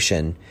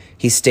operation,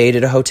 he stayed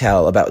at a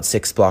hotel about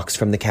 6 blocks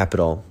from the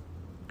Capitol.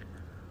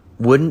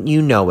 Wouldn't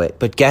you know it,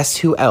 but guess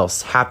who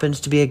else happened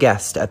to be a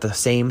guest at the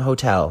same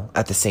hotel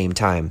at the same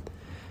time?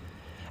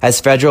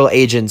 As federal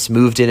agents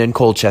moved in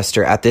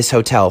Colchester at this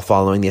hotel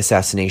following the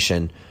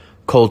assassination,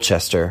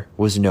 Colchester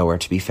was nowhere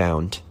to be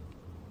found.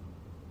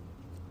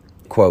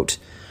 Quote,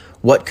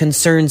 "What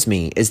concerns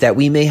me is that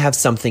we may have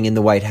something in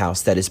the White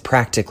House that is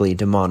practically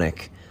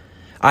demonic.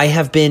 I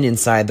have been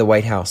inside the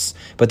White House,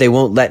 but they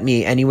won't let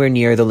me anywhere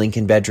near the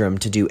Lincoln bedroom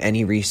to do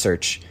any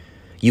research.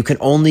 You can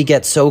only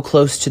get so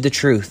close to the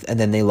truth, and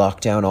then they lock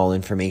down all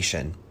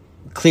information."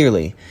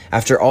 Clearly,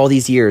 after all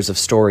these years of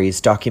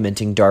stories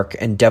documenting dark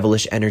and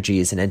devilish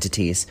energies and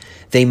entities,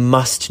 they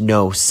must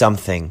know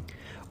something,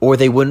 or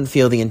they wouldn't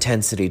feel the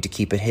intensity to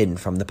keep it hidden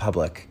from the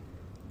public.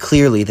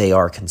 Clearly, they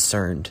are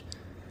concerned.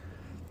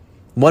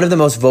 One of the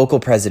most vocal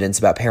presidents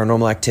about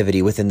paranormal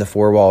activity within the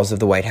 4 walls of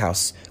the White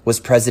House was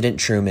President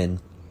Truman.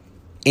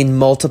 In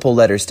multiple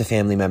letters to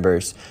family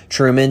members,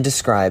 Truman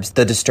describes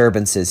the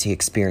disturbances he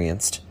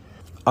experienced.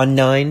 On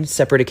 9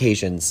 separate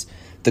occasions,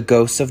 the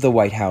ghosts of the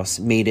White House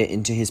made it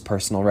into his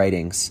personal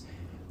writings.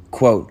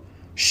 Quote,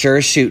 "Sure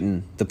as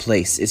shootin', the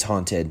place is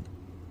haunted."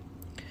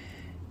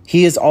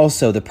 He is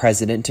also the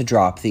president to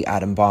drop the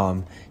atom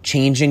bomb,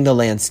 changing the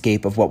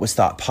landscape of what was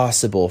thought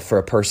possible for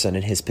a person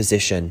in his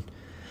position.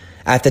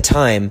 At the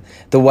time,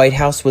 the White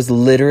House was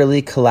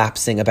literally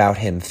collapsing about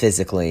him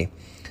physically.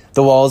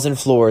 The walls and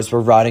floors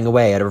were rotting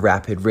away at a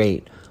rapid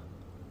rate.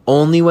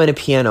 Only when a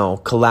piano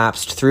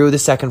collapsed through the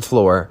 2nd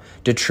floor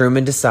did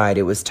Truman decide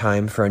it was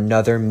time for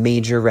another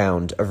major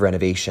round of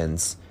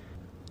renovations.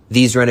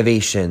 These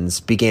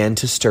renovations began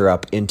to stir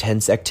up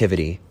intense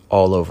activity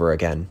all over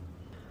again.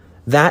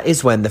 That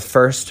is when the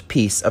first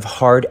piece of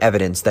hard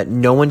evidence that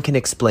no one can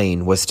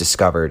explain was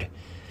discovered.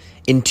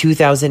 In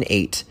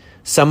 2008,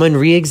 someone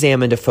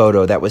re-examined a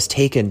photo that was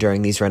taken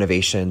during these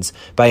renovations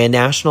by a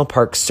National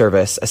Park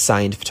Service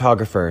assigned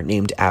photographer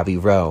named Abby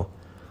Rowe.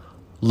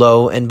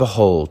 Lo and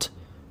behold,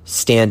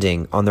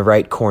 standing on the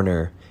right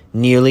corner,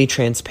 nearly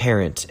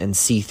transparent and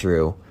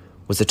see-through,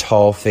 was a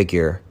tall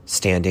figure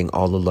standing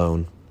all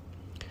alone.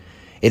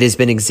 It has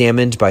been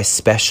examined by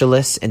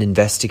specialists and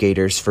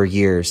investigators for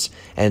years,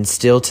 and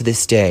still to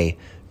this day,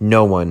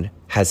 no one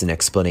has an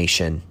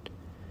explanation.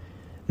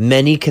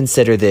 Many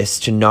consider this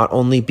to not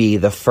only be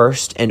the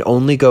first and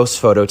only ghost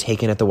photo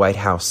taken at the White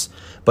House,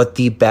 but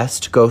the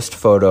best ghost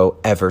photo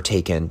ever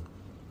taken.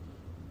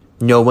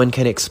 No one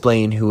can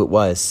explain who it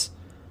was.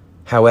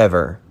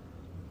 However,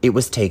 it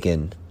was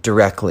taken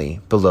directly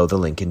below the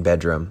Lincoln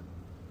bedroom.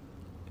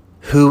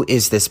 Who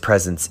is this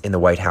presence in the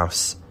White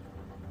House?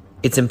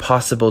 It's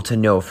impossible to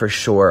know for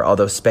sure,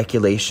 although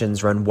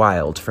speculations run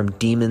wild from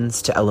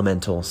demons to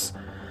elementals.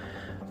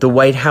 The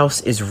White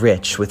House is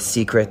rich with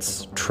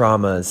secrets,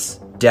 traumas,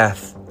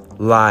 death,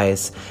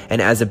 lies,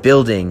 and as a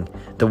building,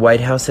 the White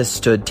House has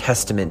stood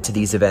testament to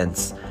these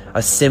events,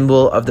 a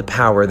symbol of the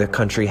power the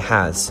country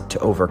has to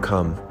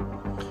overcome.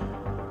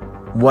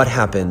 What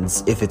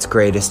happens if its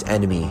greatest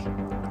enemy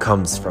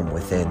comes from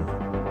within?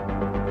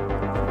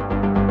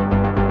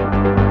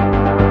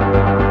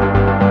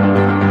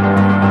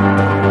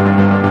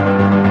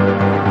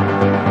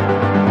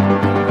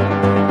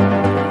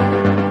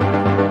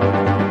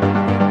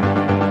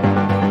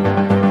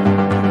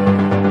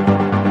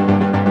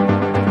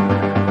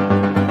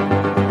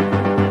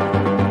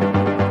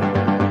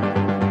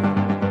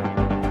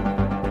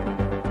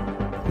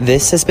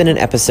 This has been an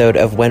episode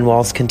of When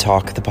Walls Can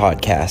Talk, the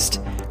podcast,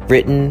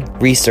 written,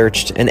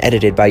 researched, and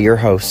edited by your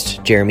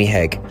host, Jeremy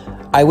Haig.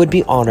 I would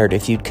be honored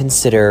if you'd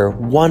consider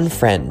one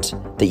friend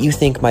that you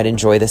think might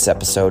enjoy this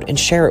episode and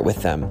share it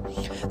with them.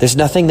 There's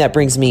nothing that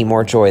brings me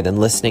more joy than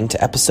listening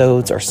to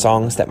episodes or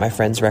songs that my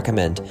friends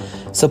recommend,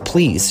 so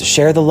please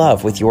share the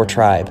love with your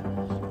tribe.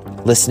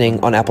 Listening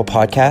on Apple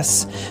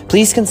Podcasts,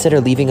 please consider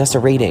leaving us a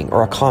rating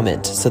or a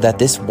comment so that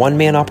this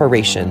one-man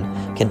operation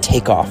can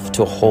take off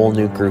to a whole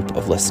new group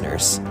of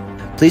listeners.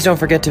 Please don't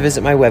forget to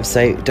visit my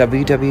website,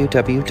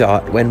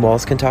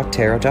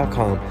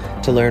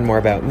 www.whenwallscantalktarot.com, to learn more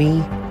about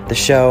me, the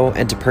show,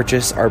 and to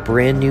purchase our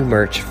brand new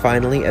merch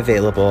finally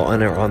available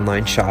on our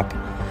online shop.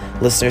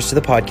 Listeners to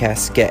the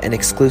podcast get an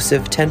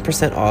exclusive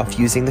 10% off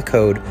using the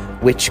code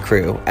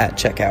WitchCrew at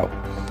checkout.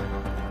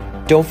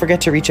 Don't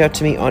forget to reach out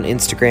to me on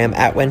Instagram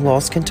at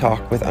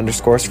whenwallscantalk with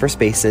underscores for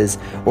spaces,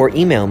 or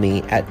email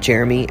me at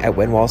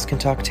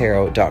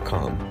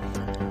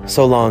jeremy@whenwallscantalktarot.com.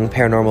 So long,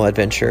 paranormal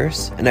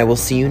adventurers, and I will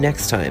see you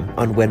next time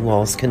on When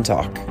Walls Can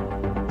Talk.